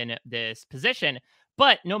be in this position.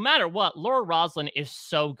 But no matter what, Laura Rosalind is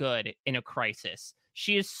so good in a crisis.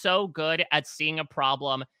 She is so good at seeing a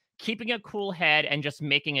problem, keeping a cool head, and just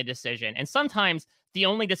making a decision. And sometimes the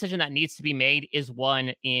only decision that needs to be made is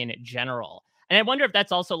one in general. And I wonder if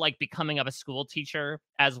that's also like becoming of a school teacher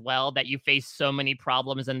as well, that you face so many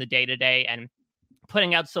problems in the day-to-day and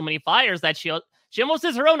putting out so many fires that she almost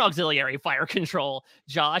is her own auxiliary fire control,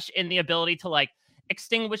 Josh, in the ability to like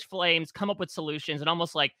extinguish flames, come up with solutions, and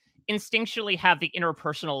almost like instinctually have the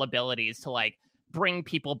interpersonal abilities to like bring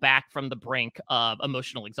people back from the brink of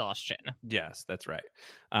emotional exhaustion. Yes, that's right.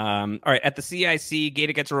 All right, at the CIC,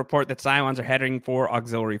 Gaeta gets a report that Cylons are heading for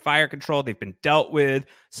auxiliary fire control. They've been dealt with.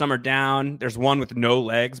 Some are down. There's one with no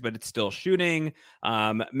legs, but it's still shooting.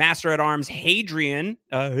 Master at Arms Hadrian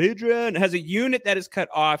has a unit that is cut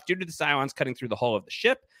off due to the Cylons cutting through the hull of the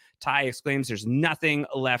ship. Ty exclaims there's nothing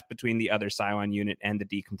left between the other Cylon unit and the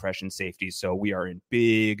decompression safety, so we are in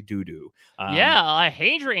big doo-doo. A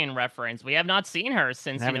Hadrian reference. We have not seen her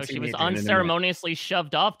since she was unceremoniously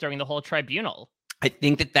shoved off during the whole tribunal. I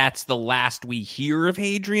think that that's the last we hear of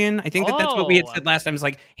Hadrian. I think that that's what we had said last time. Is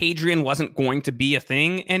like Hadrian wasn't going to be a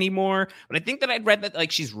thing anymore. But I think that I'd read that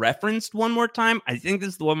like she's referenced one more time. I think this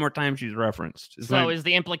is the one more time she's referenced. Is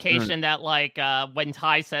the implication that like when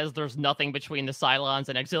Ty says there's nothing between the Cylons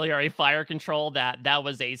and auxiliary fire control, that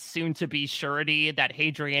was a soon-to-be surety that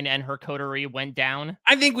Hadrian and her coterie went down?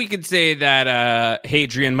 I think we could say that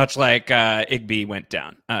Hadrian, much like Igby, went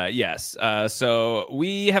down. Yes. So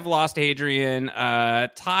we have lost Hadrian.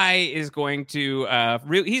 Ty is going to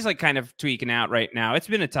he's like kind of tweaking out right now. It's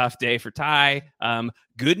been a tough day for Ty.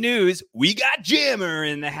 Good news, we got Jammer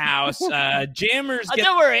in the house. Jammer's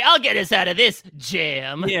don't worry, I'll get us out of this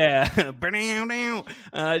jam. Yeah. Imagine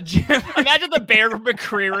the Bear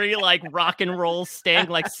McCreary like rock and roll sting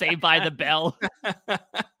like Saved by the Bell.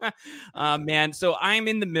 Man, so I'm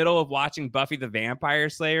in the middle of watching Buffy the Vampire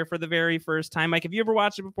Slayer for the very first time. Mike, have you ever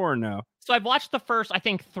watched it before or no? So I've watched the first, I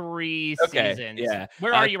think, 3 seasons. Yeah.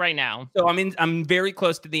 Where are you right now? So I'm very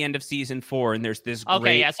close to the end of season 4, and there's this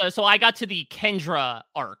So I got to the Kendra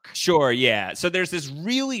arc. Sure, yeah. So there's this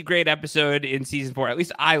really great episode in season 4, at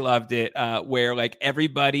least I loved it, where like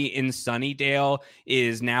everybody in Sunnydale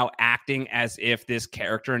is now acting as if this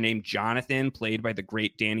character named Jonathan, played by the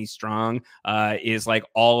great Danny Strong, is like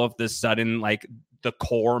all of the sudden like the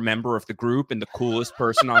core member of the group and the coolest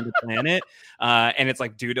person on the planet. And it's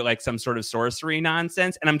like due to like some sort of sorcery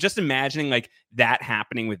nonsense. And I'm just imagining like that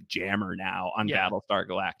happening with Jammer now on Battlestar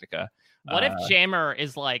Galactica. What if Jammer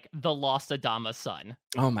is like the lost Adama son?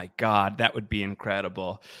 Oh my God, that would be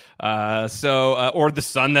incredible. Or the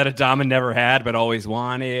son that Adama never had but always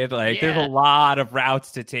wanted. Like, there's a lot of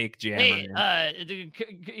routes to take Jammer. Hey,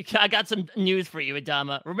 I got some news for you,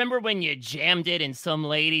 Adama. Remember when you jammed it in some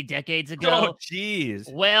lady decades ago? Oh,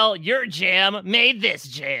 jeez. Well, your jam made this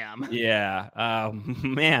jam. Yeah.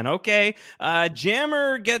 Man, okay.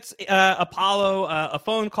 Jammer gets Apollo a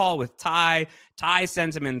phone call with Ty. Ty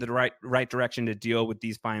sends him in the right direction to deal with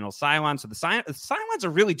these final Cylons. So the Cylons are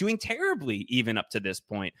really doing terribly even up to this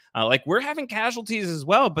point. Like, we're having casualties as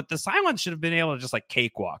well, but the Cylons should have been able to just like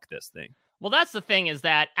cakewalk this thing. Well, that's the thing, is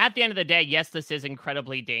that at the end of the day, yes, this is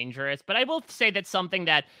incredibly dangerous, but I will say that something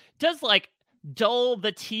that does like dull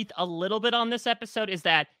the teeth a little bit on this episode is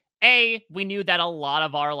that we knew that a lot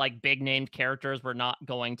of our like big named characters were not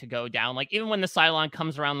going to go down. Like, even when the Cylon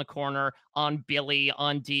comes around the corner on Billy,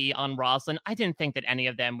 on Dee, on Roslin, I didn't think that any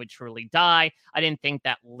of them would truly die. I didn't think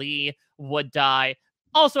that Lee would die.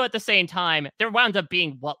 Also, at the same time, there wound up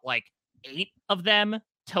being like 8 of them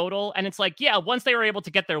total. And it's like, yeah, once they were able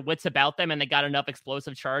to get their wits about them and they got enough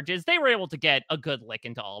explosive charges, they were able to get a good lick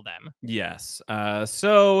into all of them. Yes.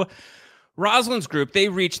 So Rosalind's group, they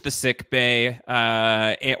reach the sick bay,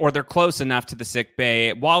 or they're close enough to the sick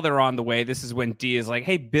bay. While they're on the way, this is when Dee is like,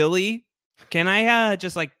 hey, Billy, can I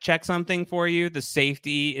just like check something for you? The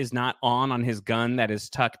safety is not on his gun that is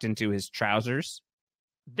tucked into his trousers.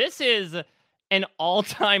 This is an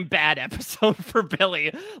all-time bad episode for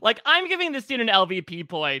Billy. Like, I'm giving this dude an LVP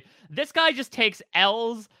point. This guy just takes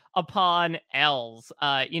L's upon L's,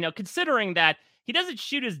 considering that he doesn't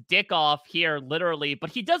shoot his dick off here, literally, but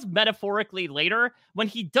he does metaphorically later when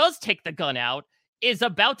he does take the gun out, is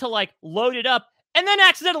about to, like, load it up, and then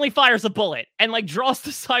accidentally fires a bullet and, like, draws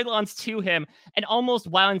the Cylons to him and almost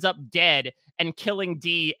winds up dead and killing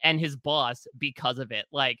Dee and his boss because of it.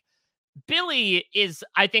 Like, Billy is,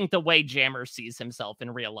 I think, the way Jammer sees himself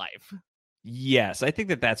in real life. Yes, I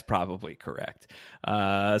think that's probably correct.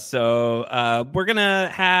 So we're going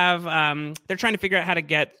to have, they're trying to figure out how to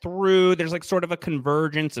get through. There's like sort of a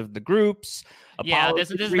convergence of the groups. Yeah, this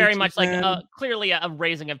is very much like clearly a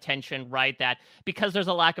raising of tension, right? That because there's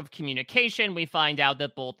a lack of communication, we find out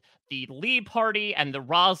that both the Lee party and the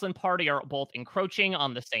Roslin party are both encroaching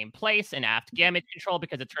on the same place in aft gamut control,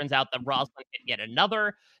 because it turns out that Roslin hit yet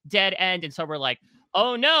another dead end. And so we're like,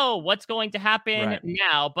 oh no, what's going to happen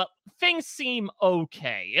now? But things seem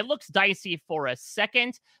okay. It looks dicey for a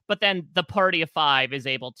second, but then the party of 5 is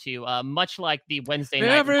able to, much like the Wednesday night.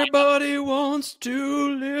 Everybody wants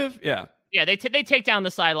to live. Yeah. Yeah, they take down the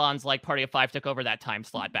Cylons like Party of 5 took over that time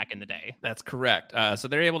slot back in the day. That's correct. So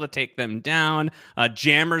they're able to take them down.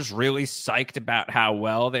 Jammer's really psyched about how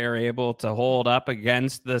well they're able to hold up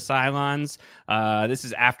against the Cylons. This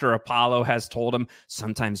is after Apollo has told him,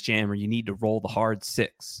 sometimes, Jammer, you need to roll the hard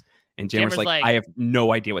 6. And Jammer's like, I have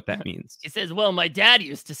no idea what that means. He says, well, my dad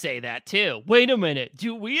used to say that too. Wait a minute.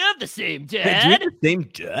 Do we have the same dad? Do we have the same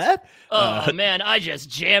dad? Oh, man, I just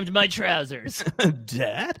jammed my trousers.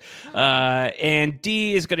 Dad? And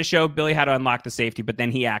Dee is going to show Billy how to unlock the safety, but then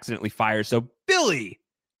he accidentally fires. So Billy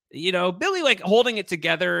like holding it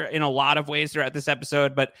together in a lot of ways throughout this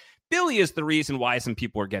episode, but Billy is the reason why some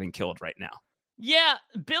people are getting killed right now. Yeah,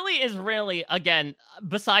 Billy is really, again,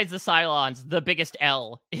 besides the Cylons, the biggest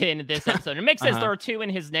L in this episode. It makes sense there are 2 in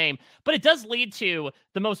his name, but it does lead to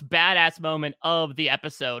the most badass moment of the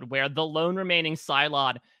episode where the lone remaining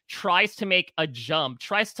Cylon tries to make a jump,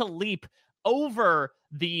 tries to leap over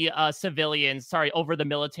the over the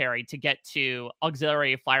military to get to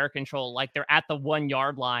auxiliary fire control like they're at the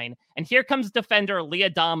 1-yard line. And here comes defender Lee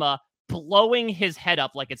Adama blowing his head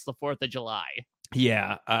up like it's the 4th of July.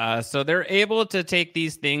 Yeah, so they're able to take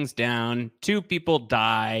these things down. 2 people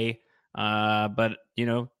die, but,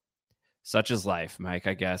 such is life, Mike,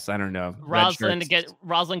 I guess. I don't know.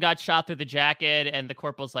 Roslin got shot through the jacket, and the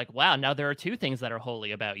corporal's like, wow, now there are 2 things that are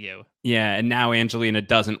holy about you. Yeah, and now Angelina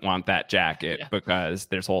doesn't want that jacket because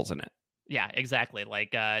there's holes in it. Yeah, exactly.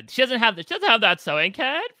 Like, she doesn't have that sewing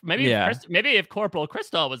kit. Maybe if Corporal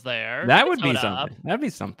Crystal was there, that would be something. That'd be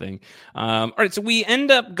something. All right, so we end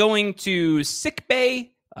up going to sick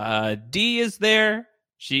bay. Dee is there.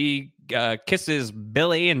 She kisses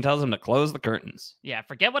Billy and tells him to close the curtains. Yeah,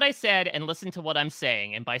 forget what I said and listen to what I'm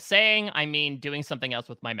saying. And by saying, I mean doing something else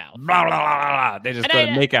with my mouth. Blah, blah, blah, blah. They just go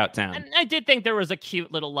to Makeout Town. And I did think there was a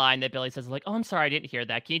cute little line that Billy says, like, "Oh, I'm sorry, I didn't hear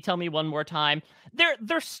that. Can you tell me one more time?"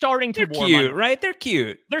 They're starting to warm cute, on, right? They're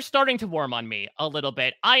cute. They're starting to warm on me a little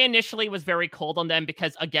bit. I initially was very cold on them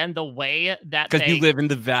because, again, the way that you live in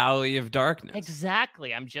the Valley of Darkness.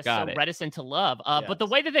 Exactly. I'm just Got reticent to love. Yes. But the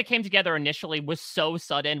way that they came together initially was so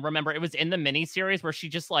sudden. Remember, it was in the miniseries where she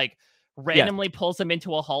just like randomly pulls him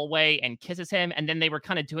into a hallway and kisses him. And then they were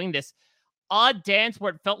kind of doing this odd dance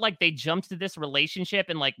where it felt like they jumped to this relationship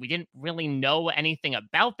and like we didn't really know anything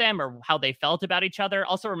about them or how they felt about each other.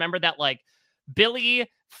 Also, remember that like Billy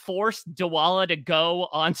forced Dawala to go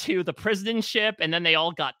onto the prison ship and then they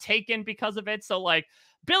all got taken because of it. So like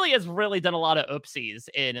Billy has really done a lot of oopsies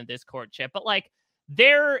in this courtship, but like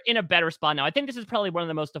they're in a better spot now. I think this is probably one of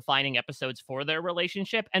the most defining episodes for their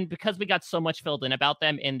relationship. And because we got so much filled in about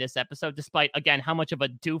them in this episode, despite, again, how much of a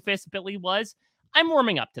doofus Billy was, I'm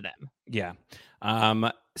warming up to them. Yeah.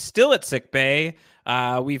 Still at sickbay,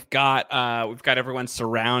 we've got everyone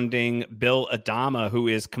surrounding Bill Adama, who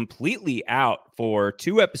is completely out for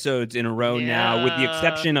 2 episodes in a row now, with the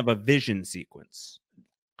exception of a vision sequence.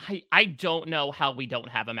 I don't know how we don't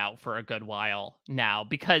have him out for a good while now,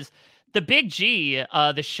 because the Big G,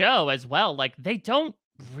 the show as well, like they don't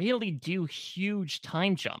really do huge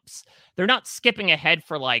time jumps. They're not skipping ahead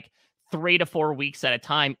for like 3 to 4 weeks at a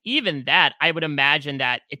time. Even that, I would imagine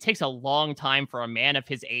that it takes a long time for a man of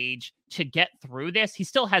his age to get through this. He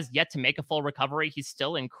still has yet to make a full recovery. He's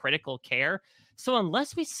still in critical care. So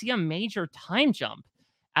unless we see a major time jump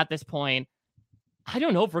at this point, I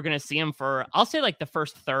don't know if we're going to see him for, I'll say like the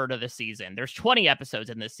first third of the season. There's 20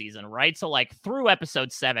 episodes in this season, right? So like through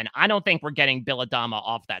episode 7, I don't think we're getting Bill Adama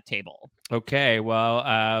off that table. Okay, well,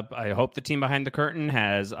 I hope the team behind the curtain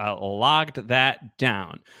has logged that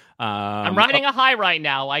down. I'm riding a high right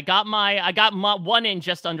now. I got my one in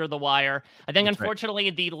just under the wire. I think,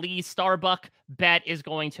 unfortunately, the Lee Starbuck bet is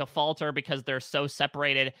going to falter because they're so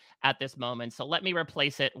separated at this moment. So let me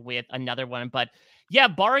replace it with another one. But yeah,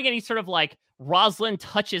 barring any sort of like Rosalind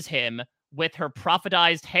touches him with her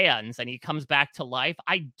prophetized hands and he comes back to life,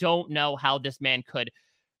 I don't know how this man could,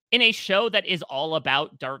 in a show that is all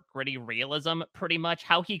about dark, gritty realism, pretty much,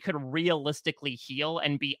 how he could realistically heal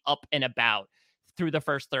and be up and about through the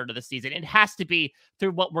first third of the season. It has to be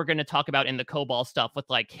through what we're going to talk about in the Cobalt stuff with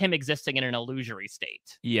like him existing in an illusory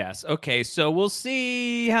state. Yes. Okay. So we'll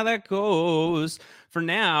see how that goes. For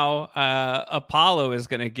now, Apollo is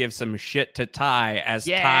going to give some shit to Ty as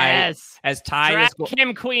Ty is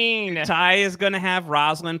Kim Queen. Ty is going to have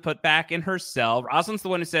Rosalind put back in her cell. Rosalind's the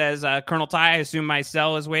one who says, Colonel Ty, I assume my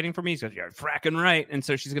cell is waiting for me. He says, you're fracking right. And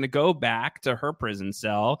so she's going to go back to her prison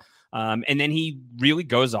cell. And then he really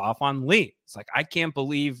goes off on Lee. It's like, I can't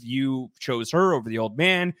believe you chose her over the old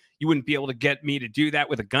man. You wouldn't be able to get me to do that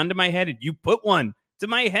with a gun to my head. And you put one to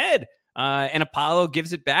my head. And Apollo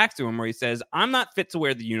gives it back to him where he says, I'm not fit to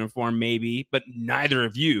wear the uniform, maybe, but neither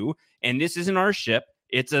of you. And this isn't our ship.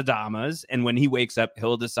 It's Adama's. And when he wakes up,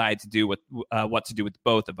 he'll decide to do what to do with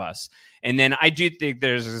both of us. And then I do think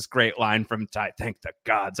there's this great line from Ty. Thank the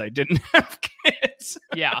gods I didn't have kids.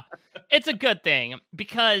 Yeah, it's a good thing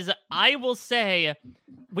because I will say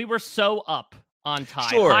we were so up on Ty,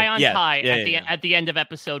 high on Ty at the end of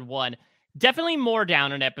episode 1. Definitely more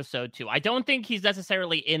down in episode 2. I don't think he's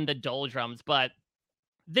necessarily in the doldrums, but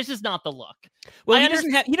this is not the look. Well,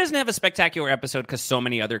 he doesn't have a spectacular episode because so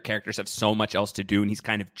many other characters have so much else to do, and he's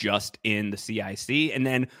kind of just in the CIC. And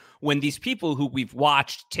then when these people who we've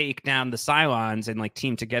watched take down the Cylons and like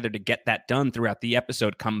team together to get that done throughout the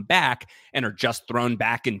episode come back and are just thrown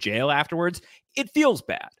back in jail afterwards, it feels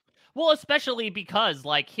bad. Well, especially because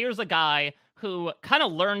like here's a guy who kind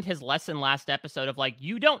of learned his lesson last episode of like,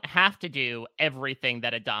 you don't have to do everything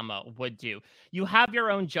that Adama would do. You have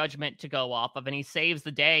your own judgment to go off of, and he saves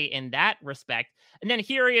the day in that respect. And then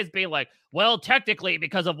here he is being like, well, technically,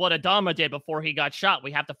 because of what Adama did before he got shot,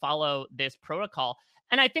 we have to follow this protocol.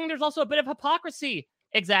 And I think there's also a bit of hypocrisy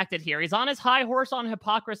exacted here. He's on his high horse on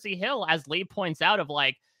Hypocrisy Hill, as Lee points out, of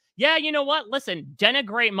like, yeah, you know what? Listen,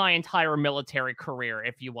 denigrate my entire military career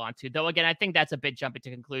if you want to. Though, again, I think that's a bit jumping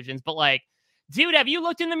to conclusions. But like, dude, have you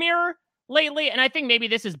looked in the mirror lately? And I think maybe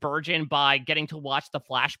this is burgeoned by getting to watch the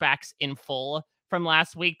flashbacks in full from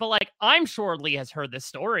last week. But like, I'm sure Lee has heard the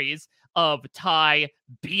stories of Ty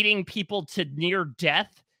beating people to near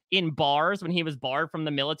death in bars when he was barred from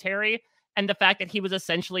the military. And the fact that he was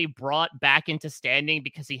essentially brought back into standing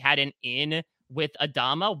because he had an in with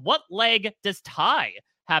Adama. What leg does Ty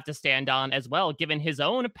have to stand on as well, given his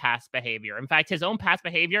own past behavior? In fact, his own past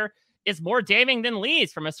behavior is more damning than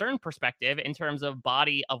Lee's from a certain perspective in terms of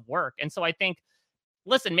body of work. And so I think,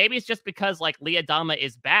 listen, maybe it's just because like Lee Adama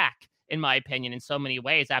is back, in my opinion, in so many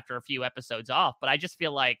ways after a few episodes off. But I just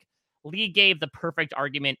feel like Lee gave the perfect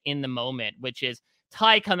argument in the moment, which is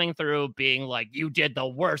Ty coming through being like, you did the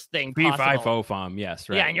worst thing possible. P5OFOM, yes,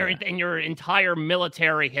 right. Yeah, and your entire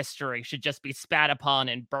military history should just be spat upon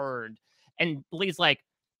and burned. And Lee's like,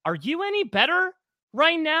 are you any better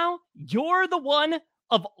right now? You're the one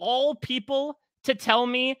of all people to tell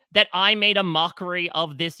me that I made a mockery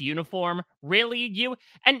of this uniform? Really, you?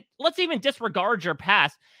 And let's even disregard your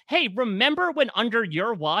past. Hey, remember when under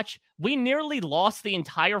your watch, we nearly lost the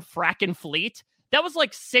entire frackin' fleet? That was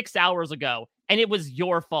like 6 hours ago, and it was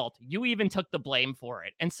your fault. You even took the blame for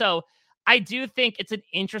it. And so I do think it's an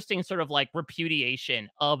interesting sort of like repudiation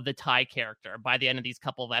of the Ty character by the end of these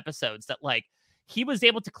couple of episodes, that like he was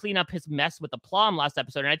able to clean up his mess with aplomb last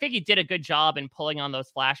episode. And I think he did a good job in pulling on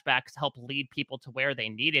those flashbacks to help lead people to where they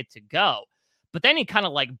needed to go. But then he kind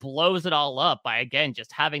of like blows it all up by, again,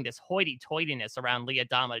 just having this hoity-toityness around Lee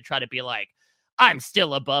Adama to try to be like, I'm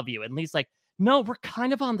still above you. And Lee's like, no, we're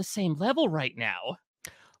kind of on the same level right now.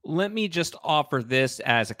 Let me just offer this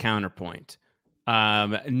as a counterpoint.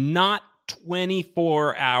 Not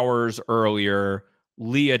 24 hours earlier,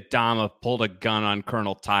 Lee Adama pulled a gun on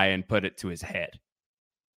Colonel Ty and put it to his head.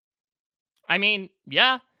 I mean,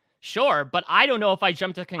 yeah, sure. But I don't know if I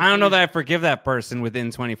jumped to conclusion. I don't know that I forgive that person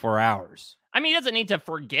within 24 hours. I mean, he doesn't need to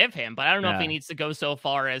forgive him, but I don't know if he needs to go so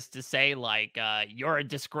far as to say, like, you're a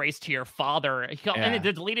disgrace to your father. In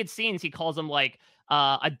the deleted scenes, he calls him, like,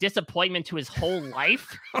 a disappointment to his whole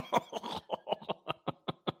life.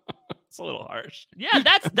 It's a little harsh. Yeah,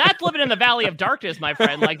 that's living in the Valley of Darkness, my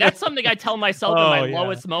friend. Like, that's something I tell myself in my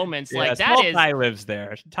lowest moments. Like, that is... Ty lives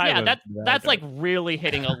there. That's like really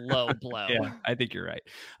hitting a low blow. Yeah, I think you're right.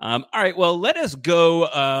 All right, well, let us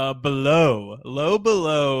go below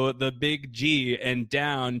the big G and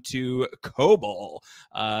down to Kobol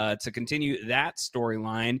to continue that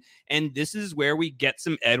storyline. And this is where we get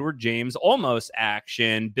some Edward James Olmos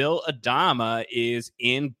action. Bill Adama is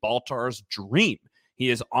in Baltar's dream. He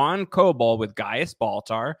is on Kobol with Gaius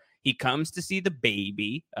Baltar. He comes to see the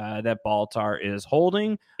baby that Baltar is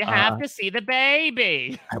holding. You have to see the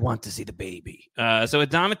baby. I want to see the baby. So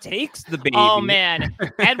Adama takes the baby. Oh, man.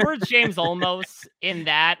 Edward James Olmos in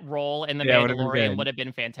that role in The Mandalorian would have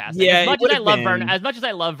been fantastic. Yeah, as much as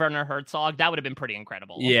I love Werner Herzog, that would have been pretty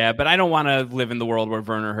incredible. Yeah, but I don't want to live in the world where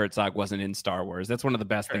Werner Herzog wasn't in Star Wars. That's one of the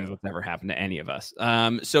best things that's ever happened to any of us.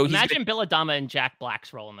 So imagine Bill Adama in Jack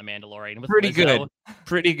Black's role in The Mandalorian. With pretty Lizzo.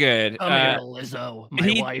 Pretty good. Come here, Lizzo,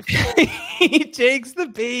 my wife. He takes the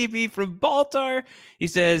baby from Baltar. He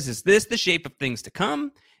says, is this the shape of things to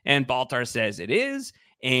come? And Baltar says it is.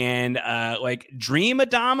 And like Dream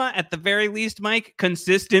Adama at the very least, Mike,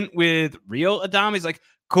 consistent with real Adama. He's like,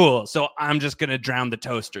 cool. So I'm just going to drown the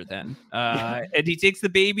toaster then. And he takes the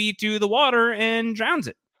baby to the water and drowns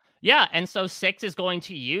it. Yeah, and so Six is going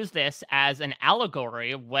to use this as an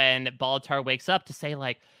allegory when Baltar wakes up to say,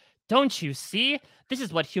 like, don't you see? This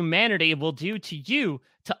is what humanity will do to you,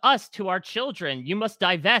 to us, to our children. You must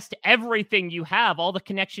divest everything you have, all the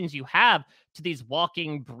connections you have to these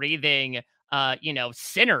walking, breathing,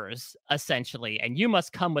 sinners, essentially. And you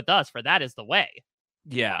must come with us, for that is the way.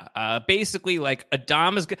 Yeah, basically, like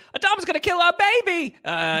Adama's gonna kill our baby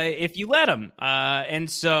if you let him, and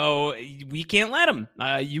so we can't let him.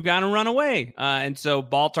 You gotta run away. And so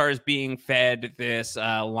Baltar is being fed this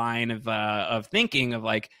line of thinking of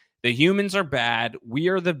like, the humans are bad. We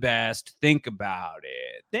are the best. Think about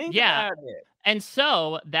it. Think about it. And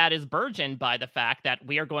so that is burgeoned by the fact that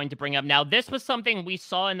we are going to bring up. Now, this was something we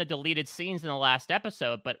saw in the deleted scenes in the last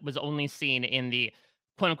episode, but was only seen in the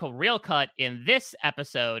quote unquote real cut in this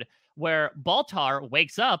episode, where Baltar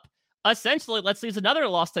wakes up. Essentially, let's use another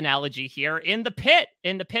lost analogy here, in the pit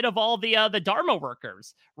of all the Dharma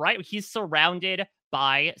workers, right? He's surrounded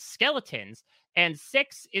by skeletons. And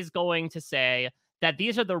Six is going to say that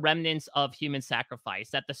these are the remnants of human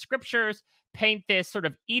sacrifice, that the scriptures paint this sort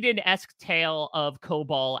of Eden-esque tale of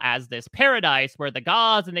Kobol as this paradise where the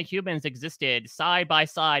gods and the humans existed side by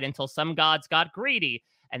side until some gods got greedy,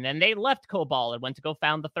 and then they left Kobol and went to go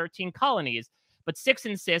found the 13 colonies. But Six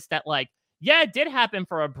insists that, like, yeah, it did happen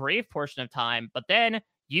for a brief portion of time, but then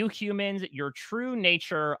you humans, your true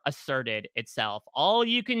nature asserted itself. All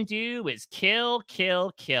you can do is kill,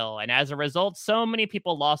 kill, kill. And as a result, so many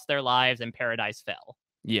people lost their lives and paradise fell.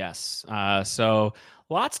 Yes. So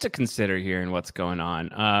lots to consider here in what's going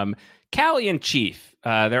on. Callie and Chief,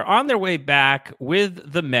 they're on their way back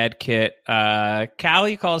with the med kit.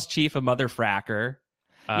 Callie calls Chief a mother fracker.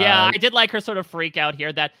 Yeah, I did like her sort of freak out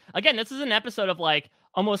here that, again, this is an episode of like,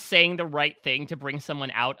 almost saying the right thing to bring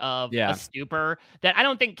someone out of Yeah. a stupor that I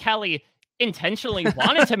don't think Kelly intentionally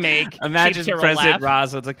wanted to make. Imagine Chief Tyrol President laugh.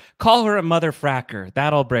 Roslind's like, call her a mother fracker.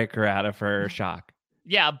 That'll break her out of her shock.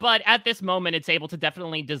 Yeah, but at this moment, it's able to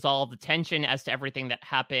definitely dissolve the tension as to everything that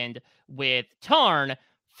happened with Tarn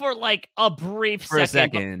for like a brief For a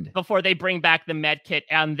second second. before they bring back the med kit.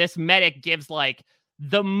 And this medic gives like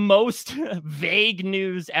the most vague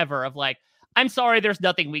news ever of like, I'm sorry, there's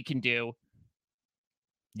nothing we can do.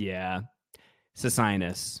 Yeah.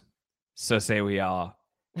 Socinus. So say we all.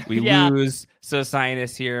 We Yeah. lose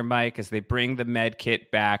Socinus here, Mike, as they bring the med kit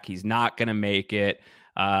back. He's not going to make it.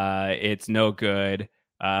 It's no good.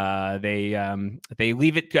 They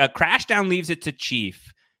leave it. Crashdown leaves it to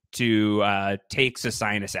Chief to take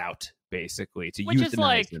Socinus out, basically, to Which euthanize is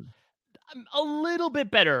like him. a little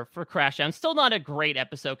bit better for Crashdown. Still not a great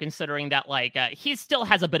episode considering that like he still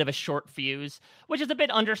has a bit of a short fuse, which is a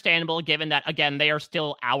bit understandable given that again they are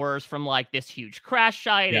still hours from like this huge crash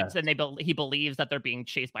site, Yes. and he believes that they're being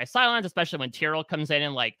chased by Cylons, especially when Tyrol comes in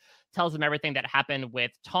and like tells him everything that happened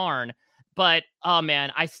with Tarn. But oh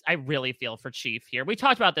man, I really feel for Chief here. We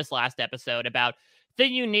talked about this last episode about the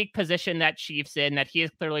unique position that Chief's in, that he is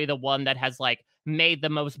clearly the one that has like made the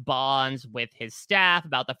most bonds with his staff,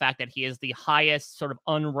 about the fact that he is the highest sort of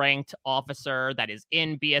unranked officer that is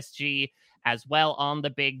in BSG as well on the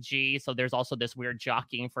big G. So there's also this weird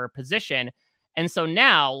jockeying for a position. And so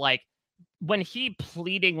now, like, when he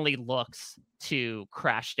pleadingly looks to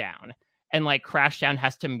Crashdown and like Crashdown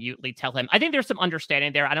has to mutely tell him, I think there's some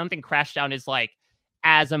understanding there. I don't think Crashdown is like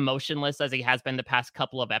as emotionless as he has been the past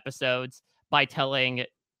couple of episodes by telling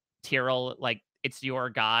Tyrol, like, it's your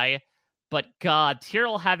guy. But God,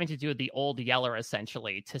 Tyrol having to do the old Yeller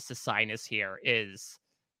essentially to Socinus here is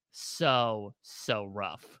so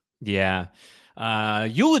rough. Yeah.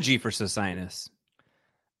 Eulogy for Socinus.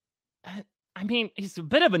 I mean, he's a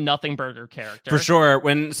bit of a nothing burger character. For sure.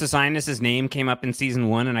 When Socinus' name came up in season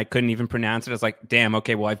 1 and I couldn't even pronounce it, I was like, damn,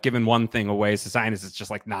 okay, well, I've given one thing away. Socinus is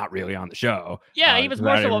just like not really on the show. Yeah, he was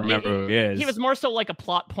more so remember who he is. He was more so like a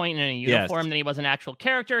plot point in a uniform than he was an actual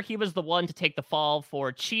character. He was the one to take the fall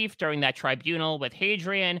for Chief during that tribunal with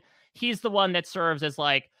Hadrian. He's the one that serves as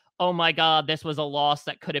like, oh my God, this was a loss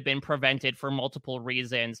that could have been prevented for multiple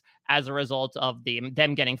reasons as a result of them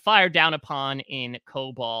getting fired down upon in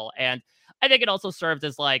Cobol. And I think it also serves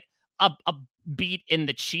as like a beat in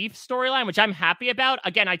the Chief storyline, which I'm happy about.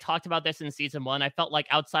 Again, I talked about this in season 1. I felt like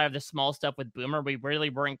outside of the small stuff with Boomer, we really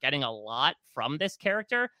weren't getting a lot from this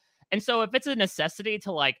character. And so if it's a necessity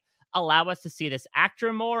to like allow us to see this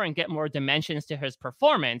actor more and get more dimensions to his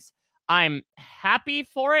performance, I'm happy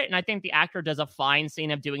for it. And I think the actor does a fine scene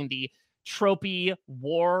of doing the tropey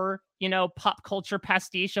war, pop culture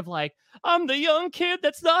pastiche of like, I'm the young kid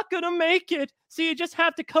that's not going to make it. So you just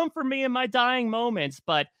have to comfort me in my dying moments.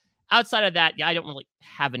 But outside of that, yeah, I don't really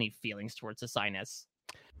have any feelings towards Socinus.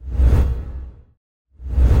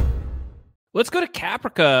 Let's go to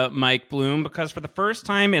Caprica, Mike Bloom, because for the first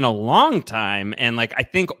time in a long time, and like I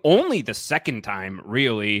think only the second time,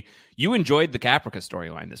 really, you enjoyed the Caprica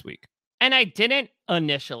storyline this week. And I didn't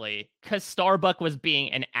initially, because Starbuck was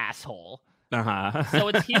being an asshole. Uh-huh. So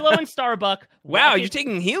it's Hilo and Starbuck. Wow, you're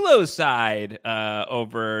taking Hilo's side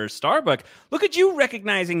over Starbuck. Look at you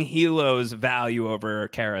recognizing Hilo's value over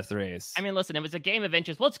Kara Thrace. I mean, listen, it was a game of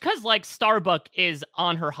inches. Well, it's because like Starbuck is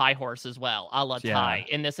on her high horse as well, a la Tai,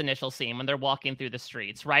 in this initial scene when they're walking through the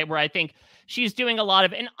streets, right? Where I think she's doing a lot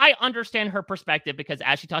of, and I understand her perspective because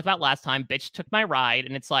as she talked about last time, bitch took my ride.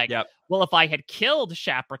 And it's like, well, if I had killed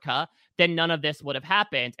Shaprika, then none of this would have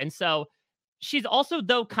happened. And so she's also,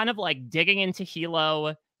 though, kind of like digging into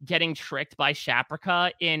Hilo getting tricked by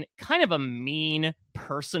Shaprika in kind of a mean,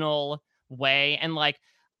 personal way. And like,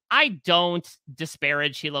 I don't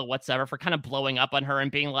disparage Hilo whatsoever for kind of blowing up on her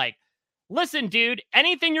and being like, listen, dude,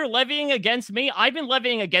 anything you're levying against me, I've been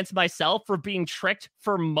levying against myself for being tricked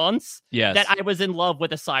for months that I was in love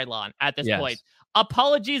with a Cylon at this point.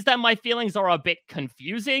 Apologies that my feelings are a bit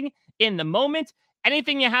confusing in the moment.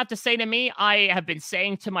 Anything you have to say to me, I have been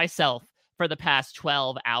saying to myself for the past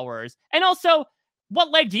 12 hours. And also,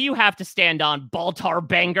 what leg do you have to stand on, Baltar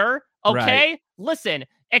Banger? Okay? Right. Listen,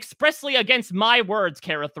 expressly against my words,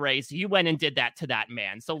 Kara Thrace, you went and did that to that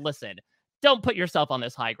man. So listen, don't put yourself on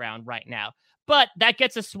this high ground right now. But that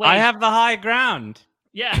gets assuaged. I have the high ground.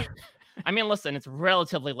 Yeah. I mean, listen, it's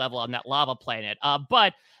relatively level on that lava planet.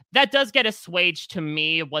 But that does get assuaged to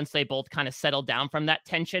me once they both kind of settle down from that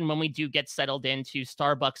tension, when we do get settled into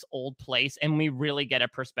Starbucks' old place and we really get a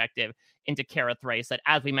perspective into Kara Thrace that,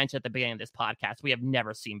 as we mentioned at the beginning of this podcast, we have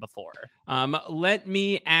never seen before. Let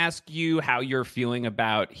me ask you how you're feeling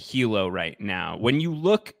about Hilo right now. When you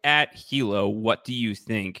look at Hilo, what do you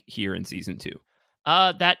think here in season 2?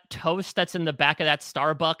 That toast that's in the back of that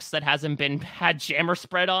Starbucks that hasn't been had jammer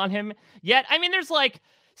spread on him yet. I mean, there's like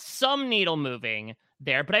some needle moving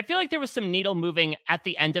there, but I feel like there was some needle moving at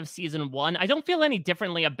the end of season 1. I don't feel any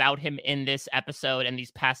differently about him in this episode and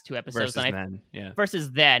these past 2 episodes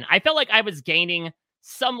versus then. I felt like I was gaining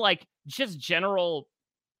some like just general,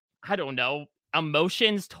 I don't know,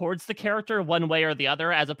 emotions towards the character one way or the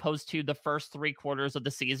other, as opposed to the first 3 quarters of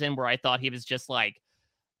the season where I thought he was just like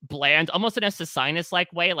bland, almost in a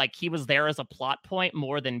Sisinus-like way, like he was there as a plot point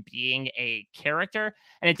more than being a character,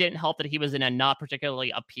 and it didn't help that he was in a not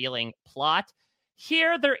particularly appealing plot.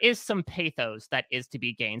 Here, there is some pathos that is to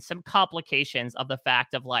be gained, some complications of the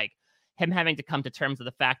fact of like him having to come to terms with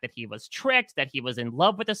the fact that he was tricked, that he was in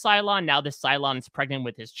love with the Cylon, now this Cylon is pregnant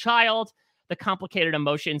with his child, the complicated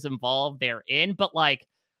emotions involved therein, but like,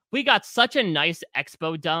 we got such a nice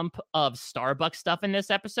expo dump of Starbucks stuff in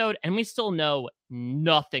this episode, and we still know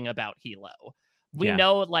nothing about Hilo. We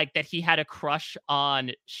know like that he had a crush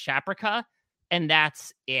on Shaprika, and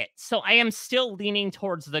that's it. So I am still leaning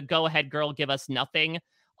towards the go ahead girl, give us nothing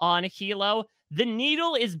on Hilo. The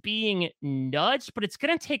needle is being nudged, but it's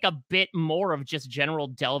going to take a bit more of just general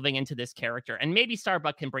delving into this character, and maybe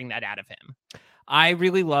Starbuck can bring that out of him. I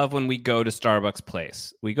really love when we go to Starbucks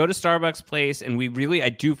Place. We go to Starbucks Place, and we really, I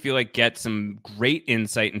do feel like, get some great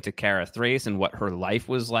insight into Kara Thrace and what her life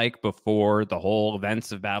was like before the whole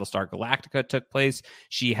events of Battlestar Galactica took place.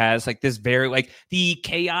 She has like this very, like, the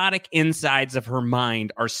chaotic insides of her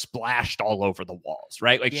mind are splashed all over the walls,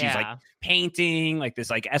 right? Like she's like painting like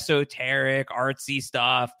this like esoteric artsy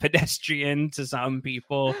stuff, pedestrian to some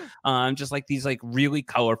people, just like these like really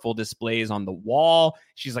colorful displays on the wall.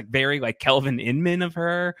 She's like very like Kelvin Inman of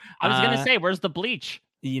her. I was gonna say, where's the bleach?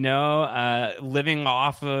 You know, living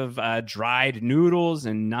off of dried noodles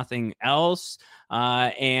and nothing else.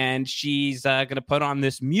 And she's gonna put on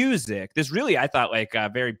this music, this really, I thought, like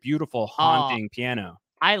very beautiful haunting piano.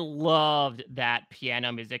 I loved that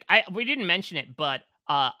piano music. We didn't mention it, but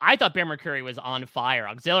I thought Bear Mercury was on fire,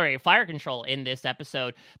 auxiliary fire control in this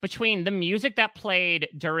episode. Between the music that played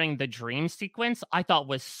during the dream sequence, I thought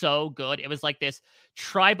was so good. It was like this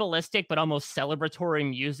tribalistic, but almost celebratory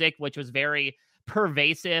music, which was very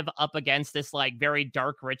pervasive up against this like very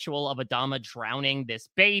dark ritual of Adama drowning this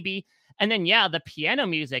baby. And then, the piano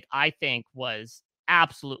music, I think, was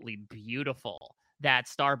absolutely beautiful that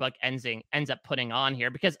Starbuck ends up putting on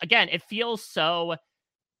here, because again, it feels so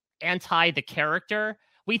anti the character.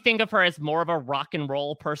 We think of her as more of a rock and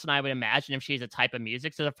roll person, I would imagine, if she's a type of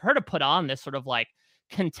music. So for her to put on this sort of like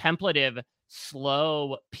contemplative,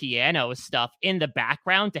 slow piano stuff in the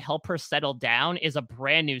background to help her settle down is a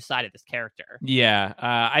brand new side of this character.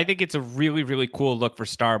 I think it's a really, really cool look for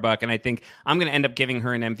Starbuck. And I think I'm going to end up giving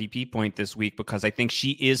her an MVP point this week, because I think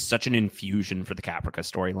she is such an infusion for the Caprica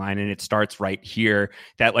storyline. And it starts right here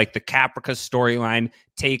that like the Caprica storyline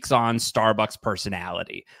takes on Starbuck's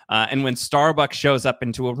personality. And when Starbuck shows up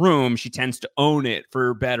into a room, she tends to own it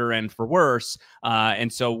for better and for worse.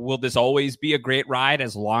 And so will this always be a great ride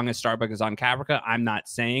as long as Starbuck is on Caprica? I'm not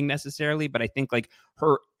saying necessarily, but I think like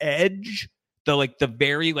her edge, the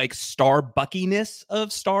very like Starbuckiness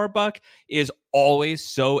of Starbuck is always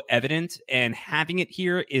so evident, and having it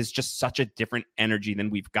here is just such a different energy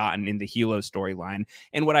than we've gotten in the Hilo storyline.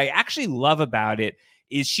 And what I actually love about it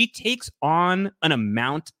is she takes on an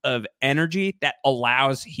amount of energy that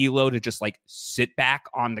allows Hilo to just like sit back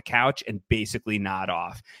on the couch and basically nod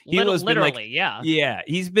off. Hilo's literally,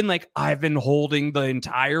 he's been like, I've been holding the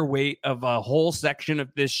entire weight of a whole section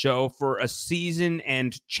of this show for a season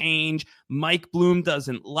and change. Mike Bloom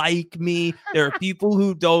doesn't like me. There are people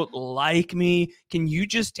who don't like me. Can you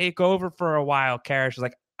just take over for a while, Kara? She's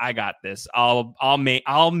like, I got this. I'll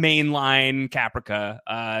mainline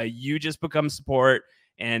Caprica. You just become support.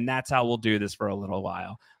 And that's how we'll do this for a little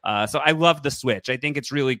while. So I love the switch. I think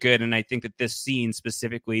it's really good. And I think that this scene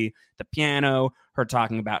specifically, the piano, her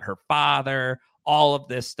talking about her father, all of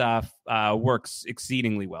this stuff works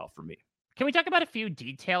exceedingly well for me. Can we talk about a few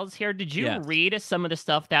details here? Did you read some of the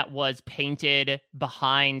stuff that was painted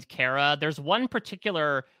behind Kara? There's one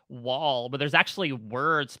particular wall where there's actually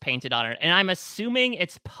words painted on it. And I'm assuming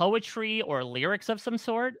it's poetry or lyrics of some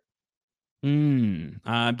sort.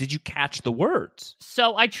 Did you catch the words?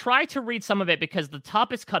 So I tried to read some of it because the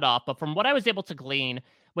top is cut off, but from what I was able to glean,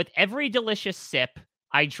 with every delicious sip,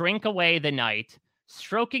 I drink away the night,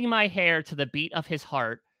 stroking my hair to the beat of his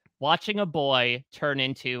heart, watching a boy turn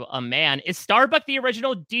into a man. Is Starbuck the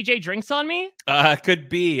original DJ Drinks on Me? Could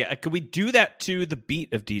be. Could we do that to the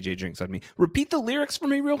beat of DJ Drinks on Me? Repeat the lyrics for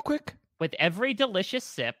me real quick. With every delicious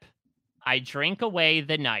sip, I drink away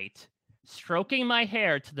the night, stroking my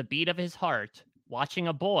hair to the beat of his heart, watching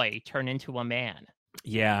a boy turn into a man.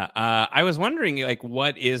 Yeah, I was wondering, like,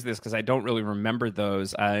 what is this? Because I don't really remember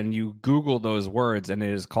those. And you Google those words, and it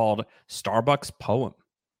is called Starbucks Poem.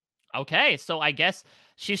 Okay, so I guess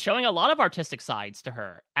she's showing a lot of artistic sides to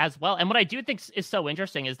her as well. And what I do think is so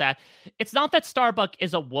interesting is that it's not that Starbuck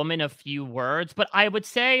is a woman of few words, but I would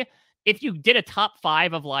say if you did a top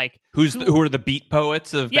 5 of like who are the beat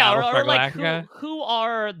poets of Battlestar like Galactica? who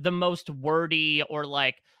are the most wordy or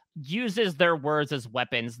like uses their words as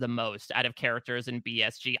weapons the most out of characters in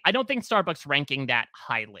BSG, I don't think Starbuck's ranking that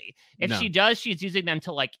highly. If she does, she's using them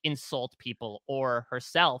to like insult people or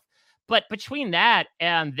herself. But between that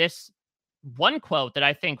and this one quote that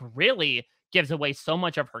I think really gives away so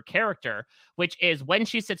much of her character, which is when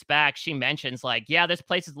she sits back, she mentions like, yeah, this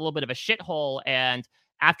place is a little bit of a shithole. And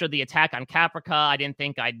after the attack on Caprica, I don't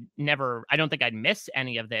think I'd miss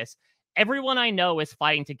any of this. Everyone I know is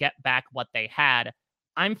fighting to get back what they had.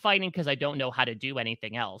 I'm fighting because I don't know how to do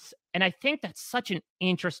anything else. And I think that's such an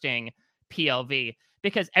interesting POV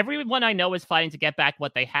because everyone I know is fighting to get back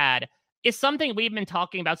what they had is something we've been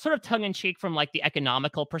talking about sort of tongue in cheek from like the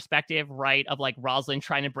economical perspective, right? Of like Rosalind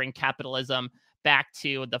trying to bring capitalism back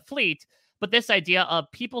to the fleet. But this idea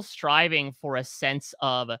of people striving for a sense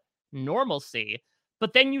of normalcy.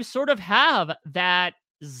 But then you sort of have that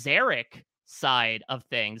Zarek side of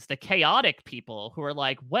things, the chaotic people who are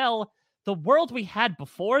like, well, the world we had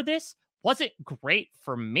before this wasn't great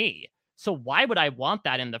for me. So why would I want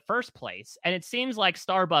that in the first place? And it seems like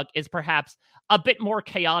Starbuck is perhaps a bit more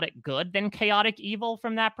chaotic good than chaotic evil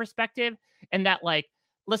from that perspective. And that like,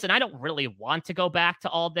 listen, I don't really want to go back to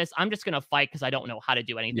all this. I'm just going to fight because I don't know how to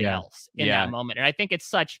do anything else in that moment. And I think it's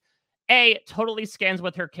such totally scans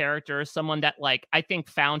with her character, someone that like, I think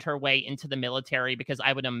found her way into the military because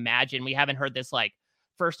I would imagine we haven't heard this like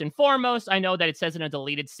first and foremost. I know that it says in a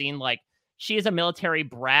deleted scene, like, she is a military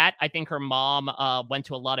brat. I think her mom went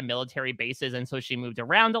to a lot of military bases, and so she moved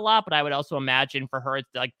around a lot. But I would also imagine for her, it's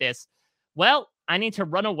like this, well, I need to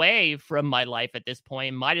run away from my life at this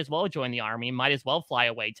point. Might as well join the army. Might as well fly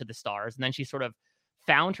away to the stars. And then she sort of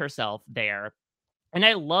found herself there. And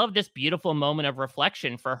I love this beautiful moment of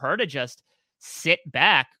reflection for her to just sit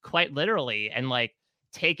back, quite literally, and like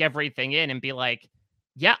take everything in and be like,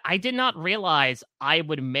 yeah, I did not realize I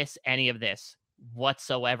would miss any of this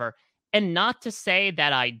whatsoever. And not to say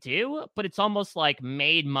that I do, but it's almost like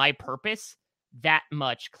made my purpose that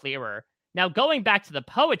much clearer. Now, going back to the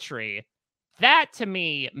poetry, that to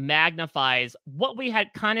me magnifies what we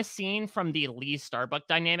had kind of seen from the Lee Starbuck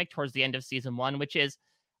dynamic towards the end of season 1, which is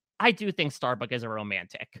I do think Starbuck is a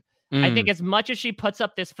romantic. I think as much as she puts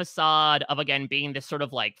up this facade of, again, being this sort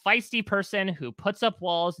of like feisty person who puts up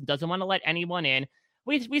walls and doesn't want to let anyone in,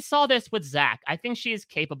 we saw this with Zach. I think she is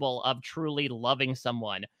capable of truly loving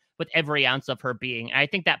someone with every ounce of her being. And I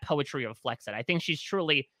think that poetry reflects it. I think she's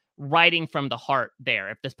truly writing from the heart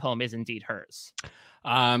there, if this poem is indeed hers.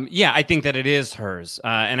 Yeah, I think that it is hers.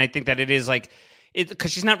 And I think that it is like,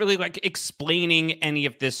 because she's not really like explaining any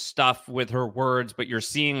of this stuff with her words, but you're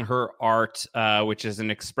seeing her art, which is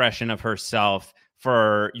an expression of herself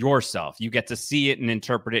for yourself. You get to see it and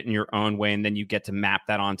interpret it in your own way, and then you get to map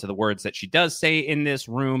that onto the words that she does say in this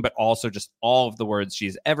room, but also just all of the words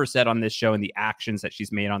she's ever said on this show and the actions that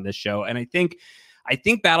she's made on this show. And I think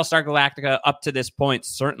Battlestar Galactica up to this point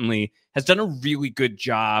certainly has done a really good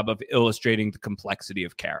job of illustrating the complexity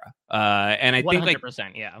of Kara. And I think like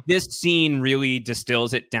this scene really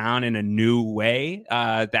distills it down in a new way.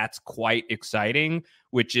 That's quite exciting,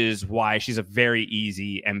 which is why she's a very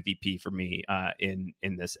easy MVP for me in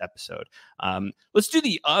this episode. Let's do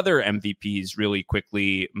the other MVPs really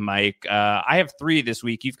quickly, Mike. I have 3 this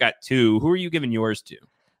week. You've got 2. Who are you giving yours to?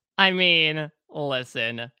 I mean,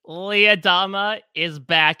 listen, Leah Dama is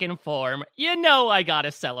back in form. You know I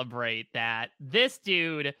gotta celebrate that. This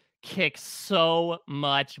dude kicks so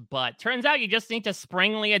much butt. Turns out you just need to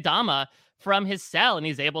spring Leah Dama from his cell, and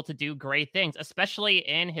he's able to do great things, especially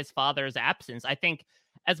in his father's absence. I think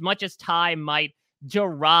as much as Ty might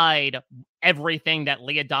deride everything that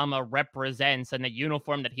Leah Dama represents and the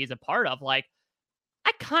uniform that he's a part of, like,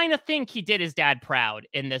 I kind of think he did his dad proud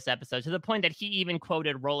in this episode, to the point that he even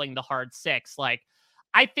quoted rolling the hard 6. Like,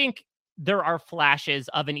 I think there are flashes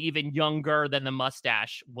of an even younger than the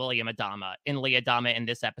mustache William Adama in Leah Adama in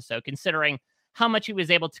this episode, considering how much he was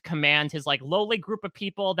able to command his like lowly group of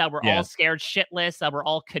people that were all scared shitless, that were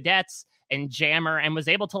all cadets and jammer, and was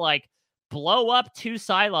able to like blow up 2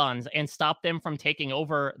 Cylons and stop them from taking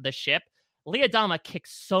over the ship. Liadama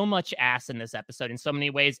kicks so much ass in this episode in so many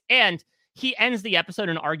ways, and he ends the episode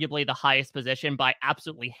in arguably the highest position by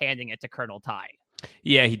absolutely handing it to Colonel Tai.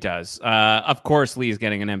 Yeah, he does. Of course, Lee is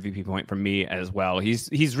getting an MVP point from me as well.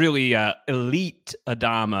 He's really elite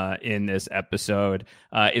Adama in this episode.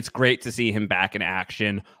 It's great to see him back in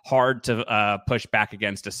action. Hard to push back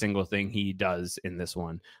against a single thing he does in this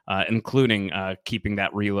one, including keeping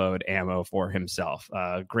that reload ammo for himself.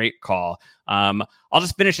 Great call. I'll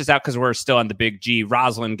just finish this out because we're still on the big G.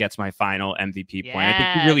 Rosalind gets my final MVP point. I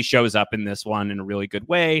think he really shows up in this one in a really good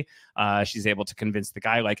way. She's able to convince the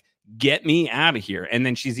guy, like, get me out of here. And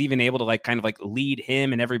then she's even able to kind of lead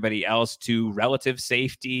him and everybody else to relative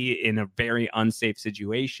safety in a very unsafe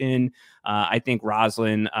situation. I think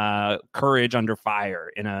Rosalind, courage under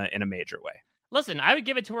fire in a major way. Listen, I would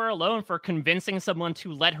give it to her alone for convincing someone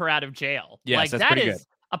to let her out of jail. Yes, that is good.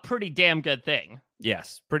 A pretty damn good thing.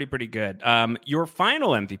 Yes, pretty good. Your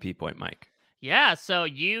final MVP point, Mike. Yeah, so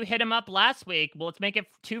you hit him up last week. Well, let's make it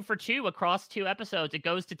 2 for 2 across 2 episodes. It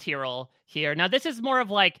goes to Tyrell here. Now, this is more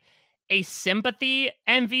of a sympathy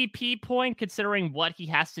MVP point, considering what he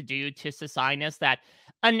has to do to Cecilius, that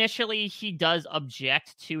initially he does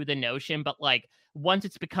object to the notion, but once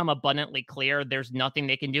it's become abundantly clear, there's nothing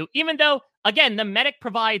they can do. Even though, again, the medic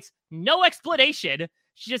provides no explanation.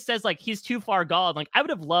 She just says, he's too far gone. I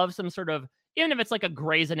would have loved some sort of, even if it's a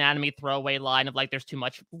Grey's Anatomy throwaway line of there's too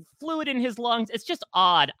much fluid in his lungs. It's just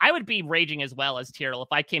odd. I would be raging as well as Tyrell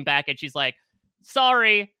if I came back and she's like,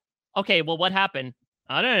 sorry. Okay, well, what happened?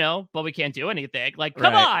 I don't know, but we can't do anything.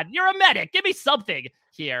 Come on, you're a medic. Give me something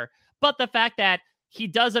here. But the fact that he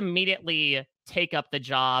does immediately take up the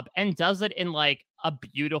job and does it in a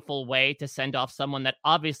beautiful way to send off someone that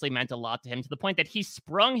obviously meant a lot to him, to the point that he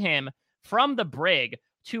sprung him from the brig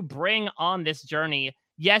to bring on this journey.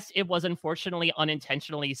 Yes, it was unfortunately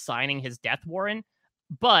unintentionally signing his death warrant,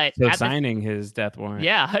 but his death warrant.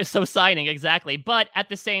 Yeah, so signing, exactly. But at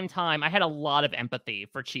the same time, I had a lot of empathy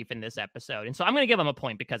for Chief in this episode, and so I'm going to give him a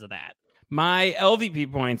point because of that. My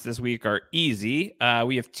LVP points this week are easy.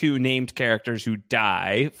 We have 2 named characters who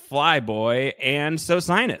die, Flyboy and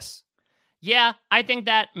Sosinus. Yeah, I think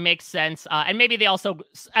that makes sense. And maybe they also,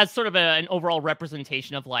 as sort of an overall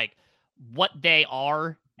representation of what they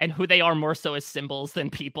are and who they are more so as symbols than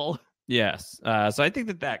people. Yes. So I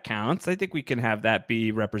think that counts. I think we can have that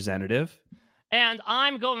be representative. And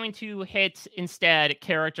I'm going to hit instead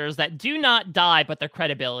characters that do not die, but their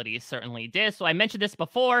credibility certainly did. So I mentioned this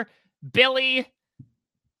before. Billy,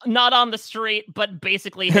 not on the street, but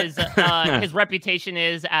basically his his reputation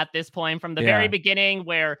is at this point from the very beginning,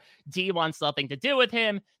 where Dee wants nothing to do with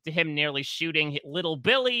him, to him nearly shooting little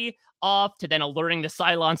Billy off, to then alerting the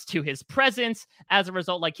Cylons to his presence. As a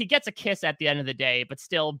result, he gets a kiss at the end of the day, but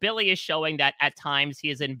still Billy is showing that at times he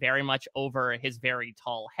is in very much over his very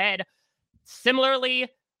tall head. Similarly,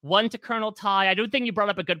 one to Colonel Tai. I do think you brought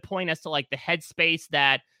up a good point as to the headspace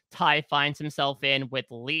that Tai finds himself in with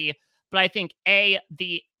Lee. But I think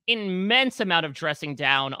the immense amount of dressing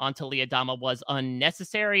down onto Liadama was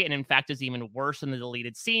unnecessary, and in fact is even worse in the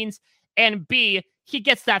deleted scenes. And B, he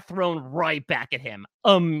gets that thrown right back at him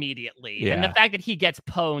immediately. Yeah. And the fact that he gets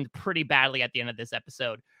pwned pretty badly at the end of this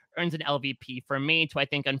episode earns an LVP for me to, I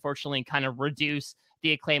think, unfortunately kind of reduce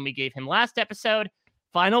the acclaim we gave him last episode.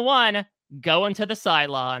 Final one, going to the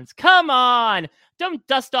Cylons. Come on! Don't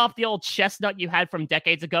dust off the old chestnut you had from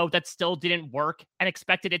decades ago that still didn't work and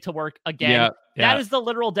expected it to work again. That is the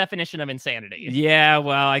literal definition of insanity. Yeah,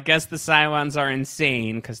 well, I guess the Cylons are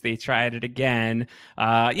insane because they tried it again.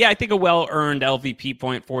 I think a well-earned LVP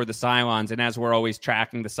point for the Cylons. And as we're always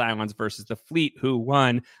tracking the Cylons versus the fleet, who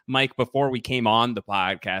won? Mike, before we came on the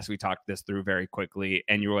podcast, we talked this through very quickly.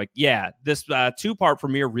 And you were like, yeah, this 2-part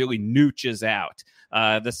premiere really nooches out.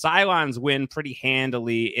 The Cylons win pretty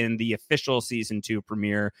handily in the official season 2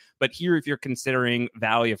 premiere, but here, if you're considering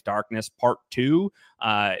Valley of Darkness Part 2,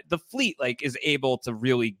 the fleet is able to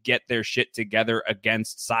really get their shit together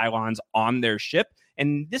against Cylons on their ship,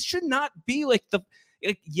 and this should not be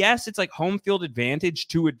yes, it's home field advantage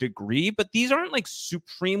to a degree, but these aren't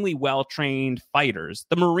supremely well-trained fighters.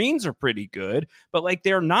 The Marines are pretty good, but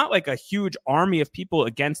they're not a huge army of people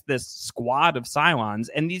against this squad of Cylons,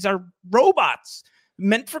 and these are robots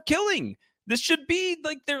meant for killing. This should be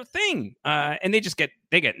their thing. And they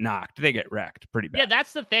get knocked. They get wrecked pretty bad. Yeah,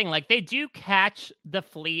 that's the thing. They do catch the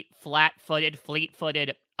fleet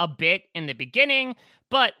fleet-footed a bit in the beginning,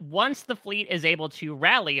 but once the fleet is able to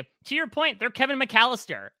rally, to your point, they're Kevin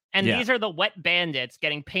McAllister. And these are the wet bandits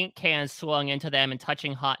getting paint cans swung into them and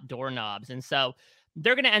touching hot doorknobs. And so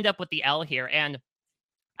they're going to end up with the L here. And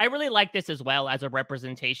I really like this as well as a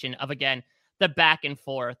representation of, again, the back and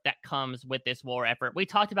forth that comes with this war effort. We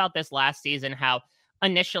talked about this last season, how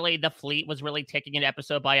initially the fleet was really taking it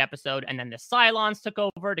episode by episode, and then the Cylons took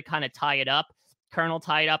over to kind of tie it up. Colonel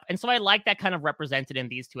tie it up. And so I like that kind of represented in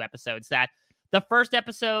these two episodes, that the first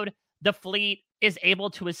episode, the fleet is able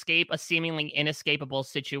to escape a seemingly inescapable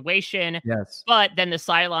situation. Yes. But then the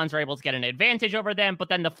Cylons are able to get an advantage over them, but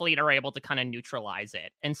then the fleet are able to kind of neutralize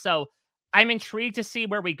it. And so I'm intrigued to see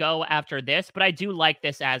where we go after this, but I do like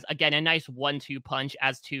this as, again, a nice 1-2 punch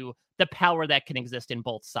as to the power that can exist in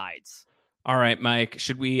both sides. All right, Mike,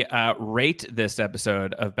 should we rate this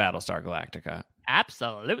episode of Battlestar Galactica?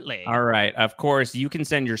 Absolutely. All right. Of course, you can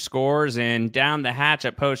send your scores in down the hatch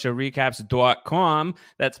at postshowrecaps.com.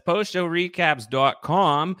 That's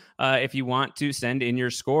postshowrecaps.com if you want to send in your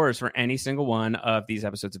scores for any single one of these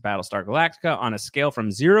episodes of Battlestar Galactica on a scale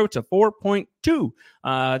from 0 to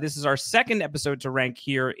 4.2. This is our second episode to rank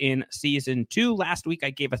here in season 2. Last week, I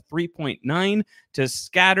gave a 3.9 to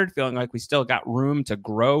Scattered, feeling like we still got room to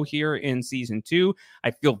grow here in season 2.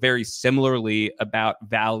 I feel very similarly about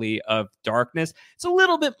Valley of Darkness. It's a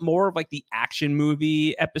little bit more of like the action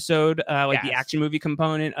movie episode, the action movie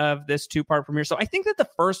component of this 2-part premiere. So I think that the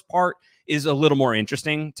first part is a little more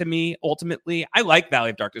interesting to me. Ultimately, I like Valley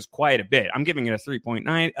of Darkness quite a bit. I'm giving it a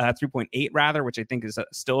 3.8 rather, which I think is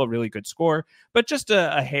still a really good score, but just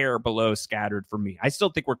a hair below Scattered for me. I still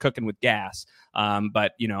think we're cooking with gas,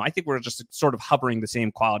 but I think we're just sort of hovering the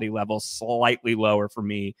same quality level, slightly lower for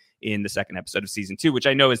me in the second episode of season 2, which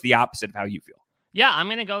I know is the opposite of how you feel. Yeah, I'm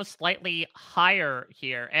going to go slightly higher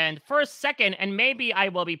here. And for a second, and maybe I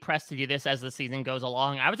will be pressed to do this as the season goes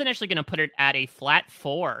along, I was initially going to put it at a flat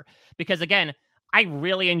 4 because, again, I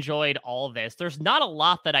really enjoyed all of this. There's not a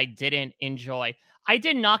lot that I didn't enjoy. I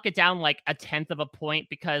did knock it down like a 1/10 of a point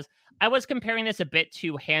because I was comparing this a bit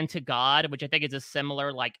to Hand to God, which I think is a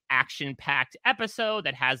similar like action-packed episode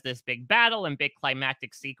that has this big battle and big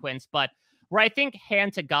climactic sequence. But where I think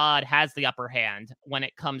Hand to God has the upper hand when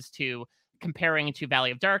it comes to comparing to Valley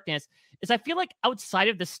of Darkness is I feel like outside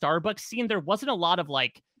of the Starbucks scene, there wasn't a lot of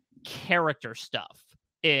like character stuff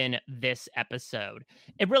in this episode.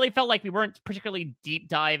 It really felt like we weren't particularly deep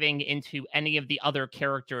diving into any of the other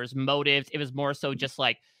characters' motives. It was more so just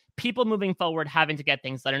like people moving forward, having to get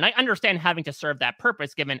things done. And I understand having to serve that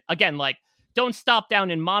purpose, given, again, like, don't stop down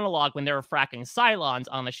in monologue when there are fracking Cylons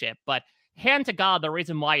on the ship. But Hand to God, the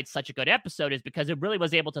reason why it's such a good episode is because it really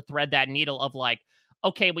was able to thread that needle of like,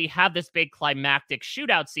 okay, we have this big climactic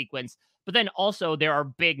shootout sequence, but then also there are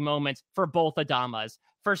big moments for both Adamas,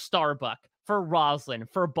 for Starbuck, for Roslin,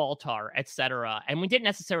 for Baltar, etc. And we didn't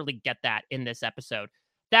necessarily get that in this episode.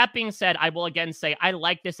 That being said, I will again say I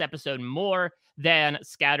like this episode more than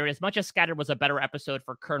Scattered. As much as Scattered was a better episode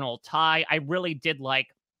for Colonel Ty, I really did like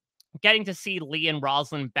getting to see Lee and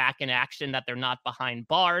Roslin back in action, that they're not behind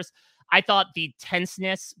bars. I thought the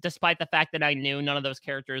tenseness, despite the fact that I knew none of those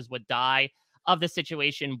characters would die, of the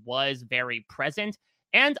situation was very present.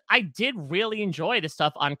 And I did really enjoy the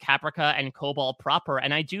stuff on Caprica and Cobalt proper.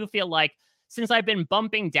 And I do feel like since I've been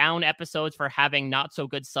bumping down episodes for having not so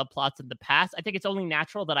good subplots in the past, I think it's only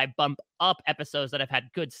natural that I bump up episodes that have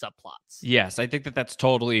had good subplots. Yes, I think that that's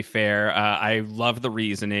totally fair. I love the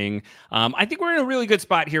reasoning. I think we're in a really good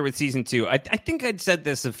spot here with season 2. I think I'd said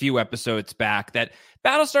this a few episodes back that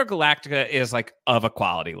Battlestar Galactica is like of a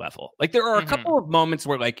quality level. Like there are a couple of moments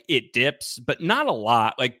where like it dips, but not a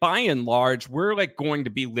lot. Like by and large, we're like going to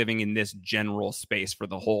be living in this general space for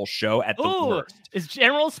the whole show at the worst. Is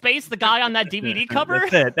General Space the guy on that DVD cover?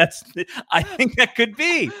 That's it. I think that could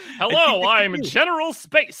be. Hello, I'm General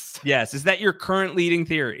Space. Yes. Is that your current leading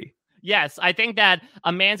theory? Yes, I think that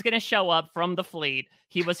a man's going to show up from the fleet.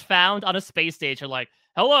 He was found on a space station like,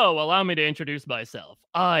 hello, allow me to introduce myself.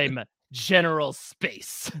 I'm General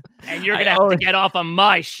Space, and you're gonna have to get off of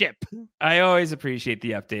my ship. I always appreciate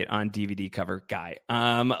the update on DVD cover guy.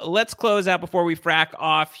 Let's close out before we frack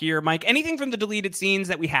off here, Mike. Anything from the deleted scenes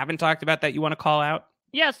that we haven't talked about that you want to call out?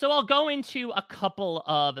 Yeah, so I'll go into a couple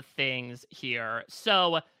of things here.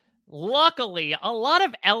 So luckily, a lot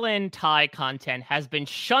of Ellen Ty content has been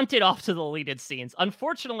shunted off to the deleted scenes.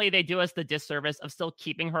 Unfortunately, they do us the disservice of still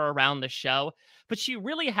keeping her around the show, but she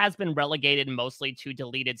really has been relegated mostly to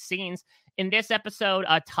deleted scenes. In this episode,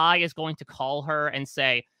 Ty is going to call her and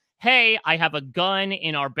say, hey, I have a gun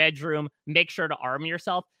in our bedroom. Make sure to arm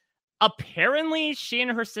yourself. Apparently, she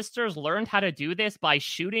and her sisters learned how to do this by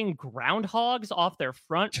shooting groundhogs off their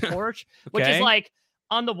front porch, which is like,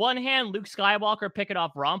 on the one hand, Luke Skywalker picking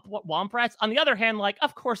off womp rats. On the other hand, like,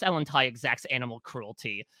 of course, Ellen Ty exacts animal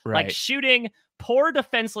cruelty. Right. Like, shooting poor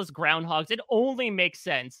defenseless groundhogs, it only makes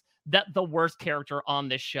sense that the worst character on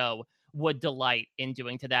this show would delight in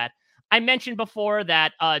doing to that. I mentioned before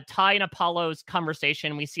that Ty and Apollo's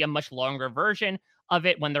conversation, we see a much longer version of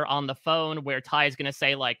it when they're on the phone, where Ty is going to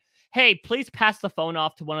say like, hey, please pass the phone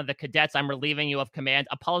off to one of the cadets. I'm relieving you of command.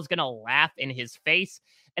 Apollo's going to laugh in his face.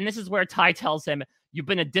 And this is where Ty tells him, you've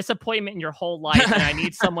been a disappointment in your whole life, and I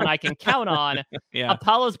need someone I can count on. Yeah.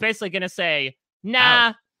 Apollo's basically going to say, nah.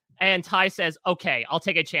 Ouch. And Ty says, okay, I'll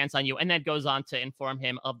take a chance on you. And then goes on to inform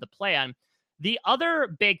him of the plan. The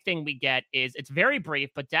other big thing we get is, it's very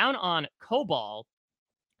brief, but down on Kobol,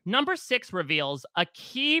 number 6 reveals a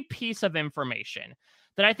key piece of information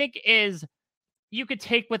that I think is, you could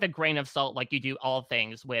take with a grain of salt, like you do all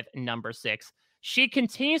things with number 6. She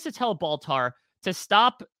continues to tell Baltar to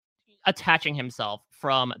stop attaching himself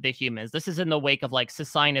from the humans. This is in the wake of like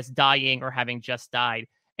Sisinus dying or having just died.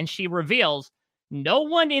 And she reveals no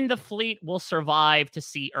one in the fleet will survive to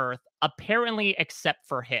see Earth, apparently except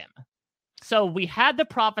for him. So we had the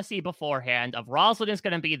prophecy beforehand of Rosalind is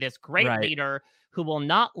going to be this great leader who will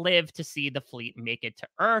not live to see the fleet make it to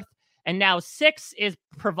Earth. And now 6 is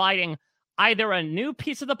providing either a new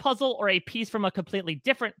piece of the puzzle or a piece from a completely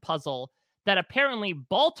different puzzle, that apparently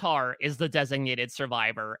Baltar is the designated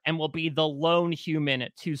survivor and will be the lone human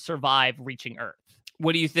to survive reaching Earth.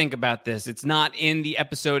 What do you think about this? It's not in the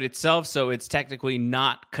episode itself, so it's technically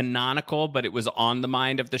not canonical, but it was on the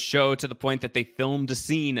mind of the show to the point that they filmed a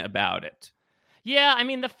scene about it. Yeah, I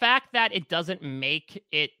mean, the fact that it doesn't make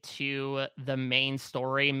it to the main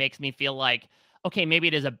story makes me feel like, okay, maybe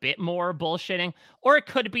it is a bit more bullshitting, or it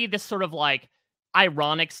could be this sort of like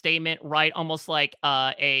ironic statement, right? Almost like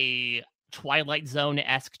a Twilight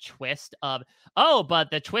Zone-esque twist of, oh, but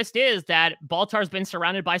the twist is that Baltar's been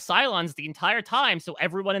surrounded by Cylons the entire time, so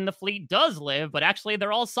everyone in the fleet does live, but actually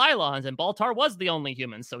they're all Cylons, and Baltar was the only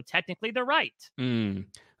human, so technically they're right.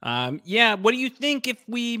 Yeah, what do you think if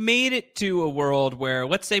we made it to a world where,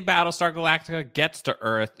 let's say Battlestar Galactica gets to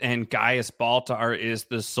Earth and Gaius Baltar is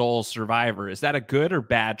the sole survivor? Is that a good or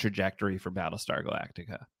bad trajectory for Battlestar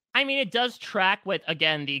Galactica? I mean, it does track with,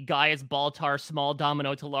 again, the Gaius Baltar small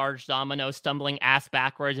domino to large domino stumbling ass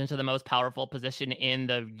backwards into the most powerful position in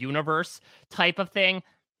the universe type of thing.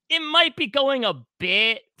 It might be going a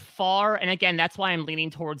bit far. And again, that's why I'm leaning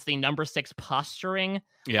towards the number 6 posturing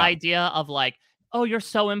idea of like, oh, you're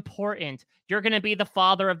so important. You're going to be the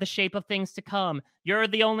father of the shape of things to come. You're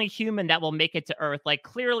the only human that will make it to Earth. Like,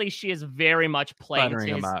 clearly she is very much playing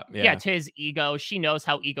to his, to his ego. She knows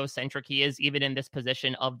how egocentric he is, even in this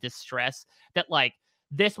position of distress, that like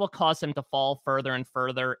this will cause him to fall further and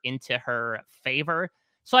further into her favor.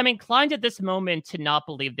 So I'm inclined at this moment to not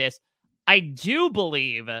believe this. I do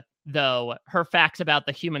believe, though, her facts about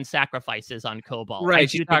the human sacrifices on Kobol. Right,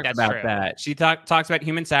 she talks about that. She talks about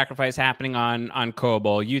human sacrifice happening on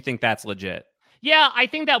Kobol. You think that's legit? Yeah, I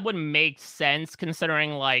think that would make sense,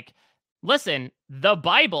 considering, like, listen, the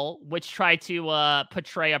Bible, which tried to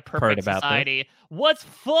portray a perfect society, was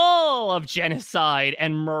full of genocide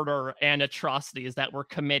and murder and atrocities that were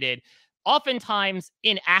committed, oftentimes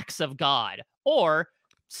in acts of God, or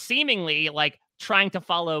seemingly, like, trying to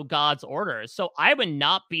follow God's orders. So I would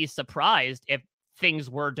not be surprised if things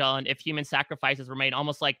were done, if human sacrifices were made,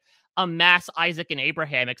 almost like a mass Isaac and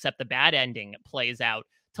Abraham, except the bad ending plays out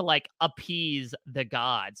to like appease the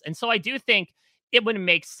gods. And so I do think it would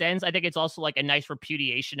make sense. I think it's also like a nice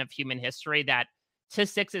repudiation of human history that, to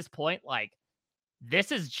 6's point, like,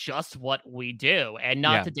 this is just what we do. And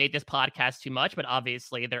not to date this podcast too much, but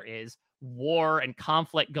obviously there is war and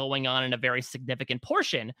conflict going on in a very significant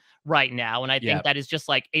portion right now. And I think that is just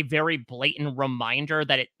like a very blatant reminder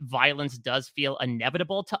that violence does feel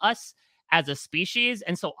inevitable to us as a species.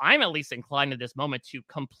 And so I'm at least inclined at this moment to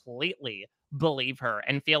completely believe her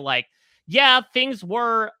and feel like, yeah, things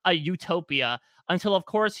were a utopia until, of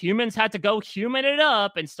course, humans had to go human it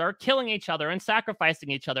up and start killing each other and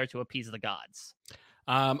sacrificing each other to appease the gods.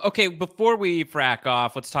 Okay, before we frack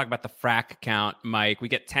off, let's talk about the frack count, Mike. We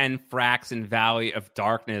get 10 fracks in Valley of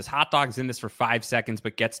Darkness. Hot Dog's in this for 5 seconds,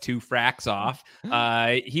 but gets 2 fracks off.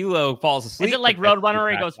 Hilo falls asleep. Is it like Roadrunner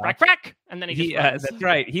where he goes, frack, frack? And then he just that's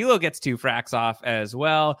right. Hilo gets 2 fracks off as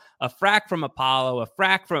well. A frack from Apollo,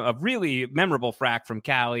 a really memorable frack from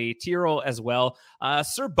Callie, Tyrell as well.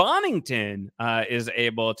 Sir Bonington is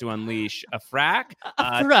able to unleash a frack.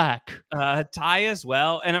 Ty as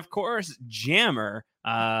well. And of course, Jammer,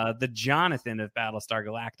 the Jonathan of Battlestar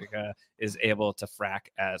Galactica, is able to frack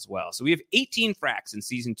as well. So we have 18 fracks in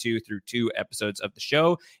season 2 through 2 episodes of the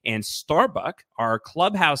show. And Starbuck, our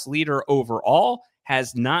clubhouse leader overall,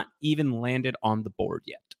 has not even landed on the board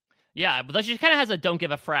yet. Yeah, but she kind of has a don't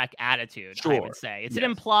give a frack attitude, I would say. It's an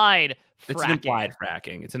implied It's an implied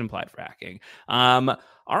fracking.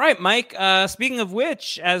 All right, Mike. Speaking of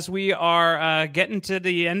which, as we are getting to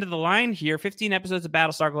the end of the line here, 15 episodes of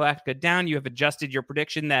Battlestar Galactica down. You have adjusted your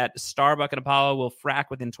prediction that Starbuck and Apollo will frack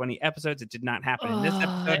within 20 episodes. It did not happen in this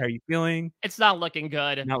episode. How are you feeling? It's not looking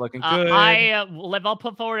good. Not looking good. I'll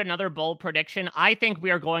put forward another bold prediction. I think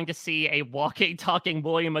we are going to see a walking, talking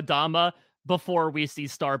William Adama before we see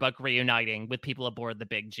Starbuck reuniting with people aboard the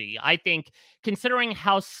Big G. I think, considering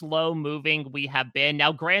how slow moving we have been,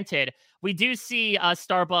 now granted, we do see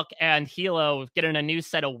Starbuck and Hilo getting a new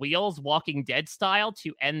set of wheels, Walking Dead style,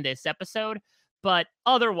 to end this episode. But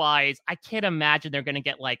otherwise, I can't imagine they're going to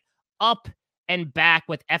get like up and back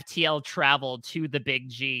with FTL travel to the Big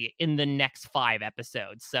G in the next 5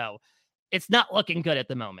 episodes. So it's not looking good at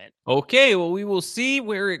the moment. Okay, well, we will see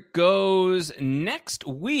where it goes next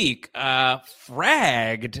week.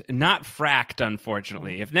 Fragged, not fracked,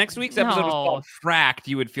 unfortunately. If next week's episode was called Fracked,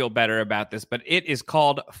 you would feel better about this, but it is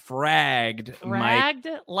called Fragged.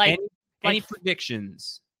 Fragged? Mike. Any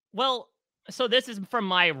predictions? Well, so this is from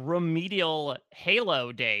my remedial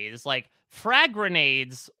Halo days. Like, frag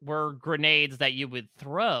grenades were grenades that you would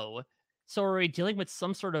throw. So are we dealing with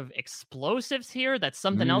some sort of explosives here that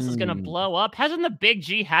something else is going to blow up? Hasn't the Big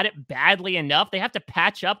G had it badly enough? They have to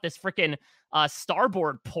patch up this freaking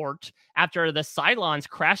starboard port after the Cylons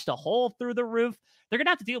crashed a hole through the roof. They're going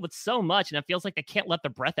to have to deal with so much, and it feels like they can't let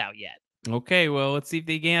their breath out yet. Okay, well, let's see if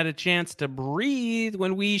they get a chance to breathe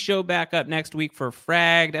when we show back up next week for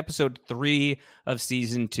Fragged, episode 3 of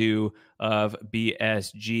season 2 of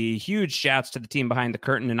BSG. Huge shouts to the team behind the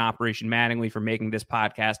curtain and Operation Mattingly for making this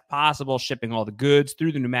podcast possible, shipping all the goods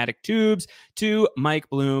through the pneumatic tubes to Mike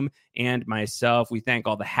Bloom and myself. We thank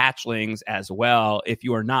all the hatchlings as well. If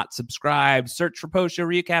you are not subscribed, search for post-show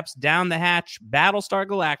recaps down the hatch, Battlestar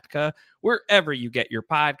Galactica, wherever you get your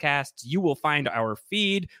podcasts. You will find our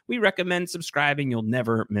feed. We recommend subscribing. You'll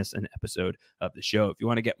never miss an episode of the show. If you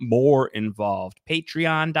want to get more involved,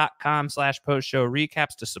 patreon.com/post-show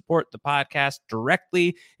recaps to support the podcast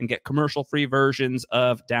directly and get commercial-free versions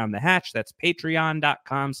of Down the Hatch. That's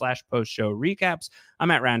patreon.com/post-show recaps.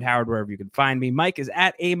 I'm at Round Howard wherever you can find me. Mike is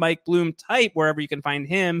at a Mike Bloom type wherever you can find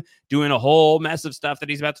him, doing a whole mess of stuff that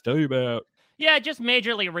he's about to tell you about. Yeah, just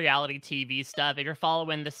majorly reality TV stuff. If you're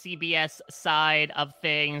following the CBS side of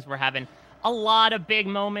things, we're having a lot of big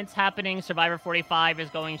moments happening. Survivor 45 is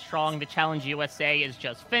going strong. The Challenge USA is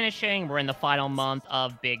just finishing. We're in the final month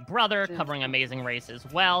of Big Brother, covering Amazing Race as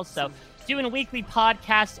well. So doing weekly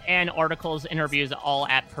podcasts and articles, interviews, all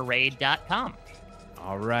at parade.com.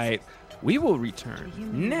 All right. We will return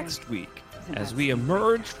next week as we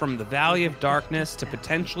emerge from the Valley of Darkness to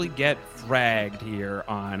potentially get fragged here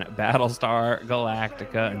on Battlestar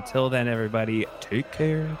Galactica. Until then, everybody, take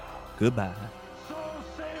care. Goodbye.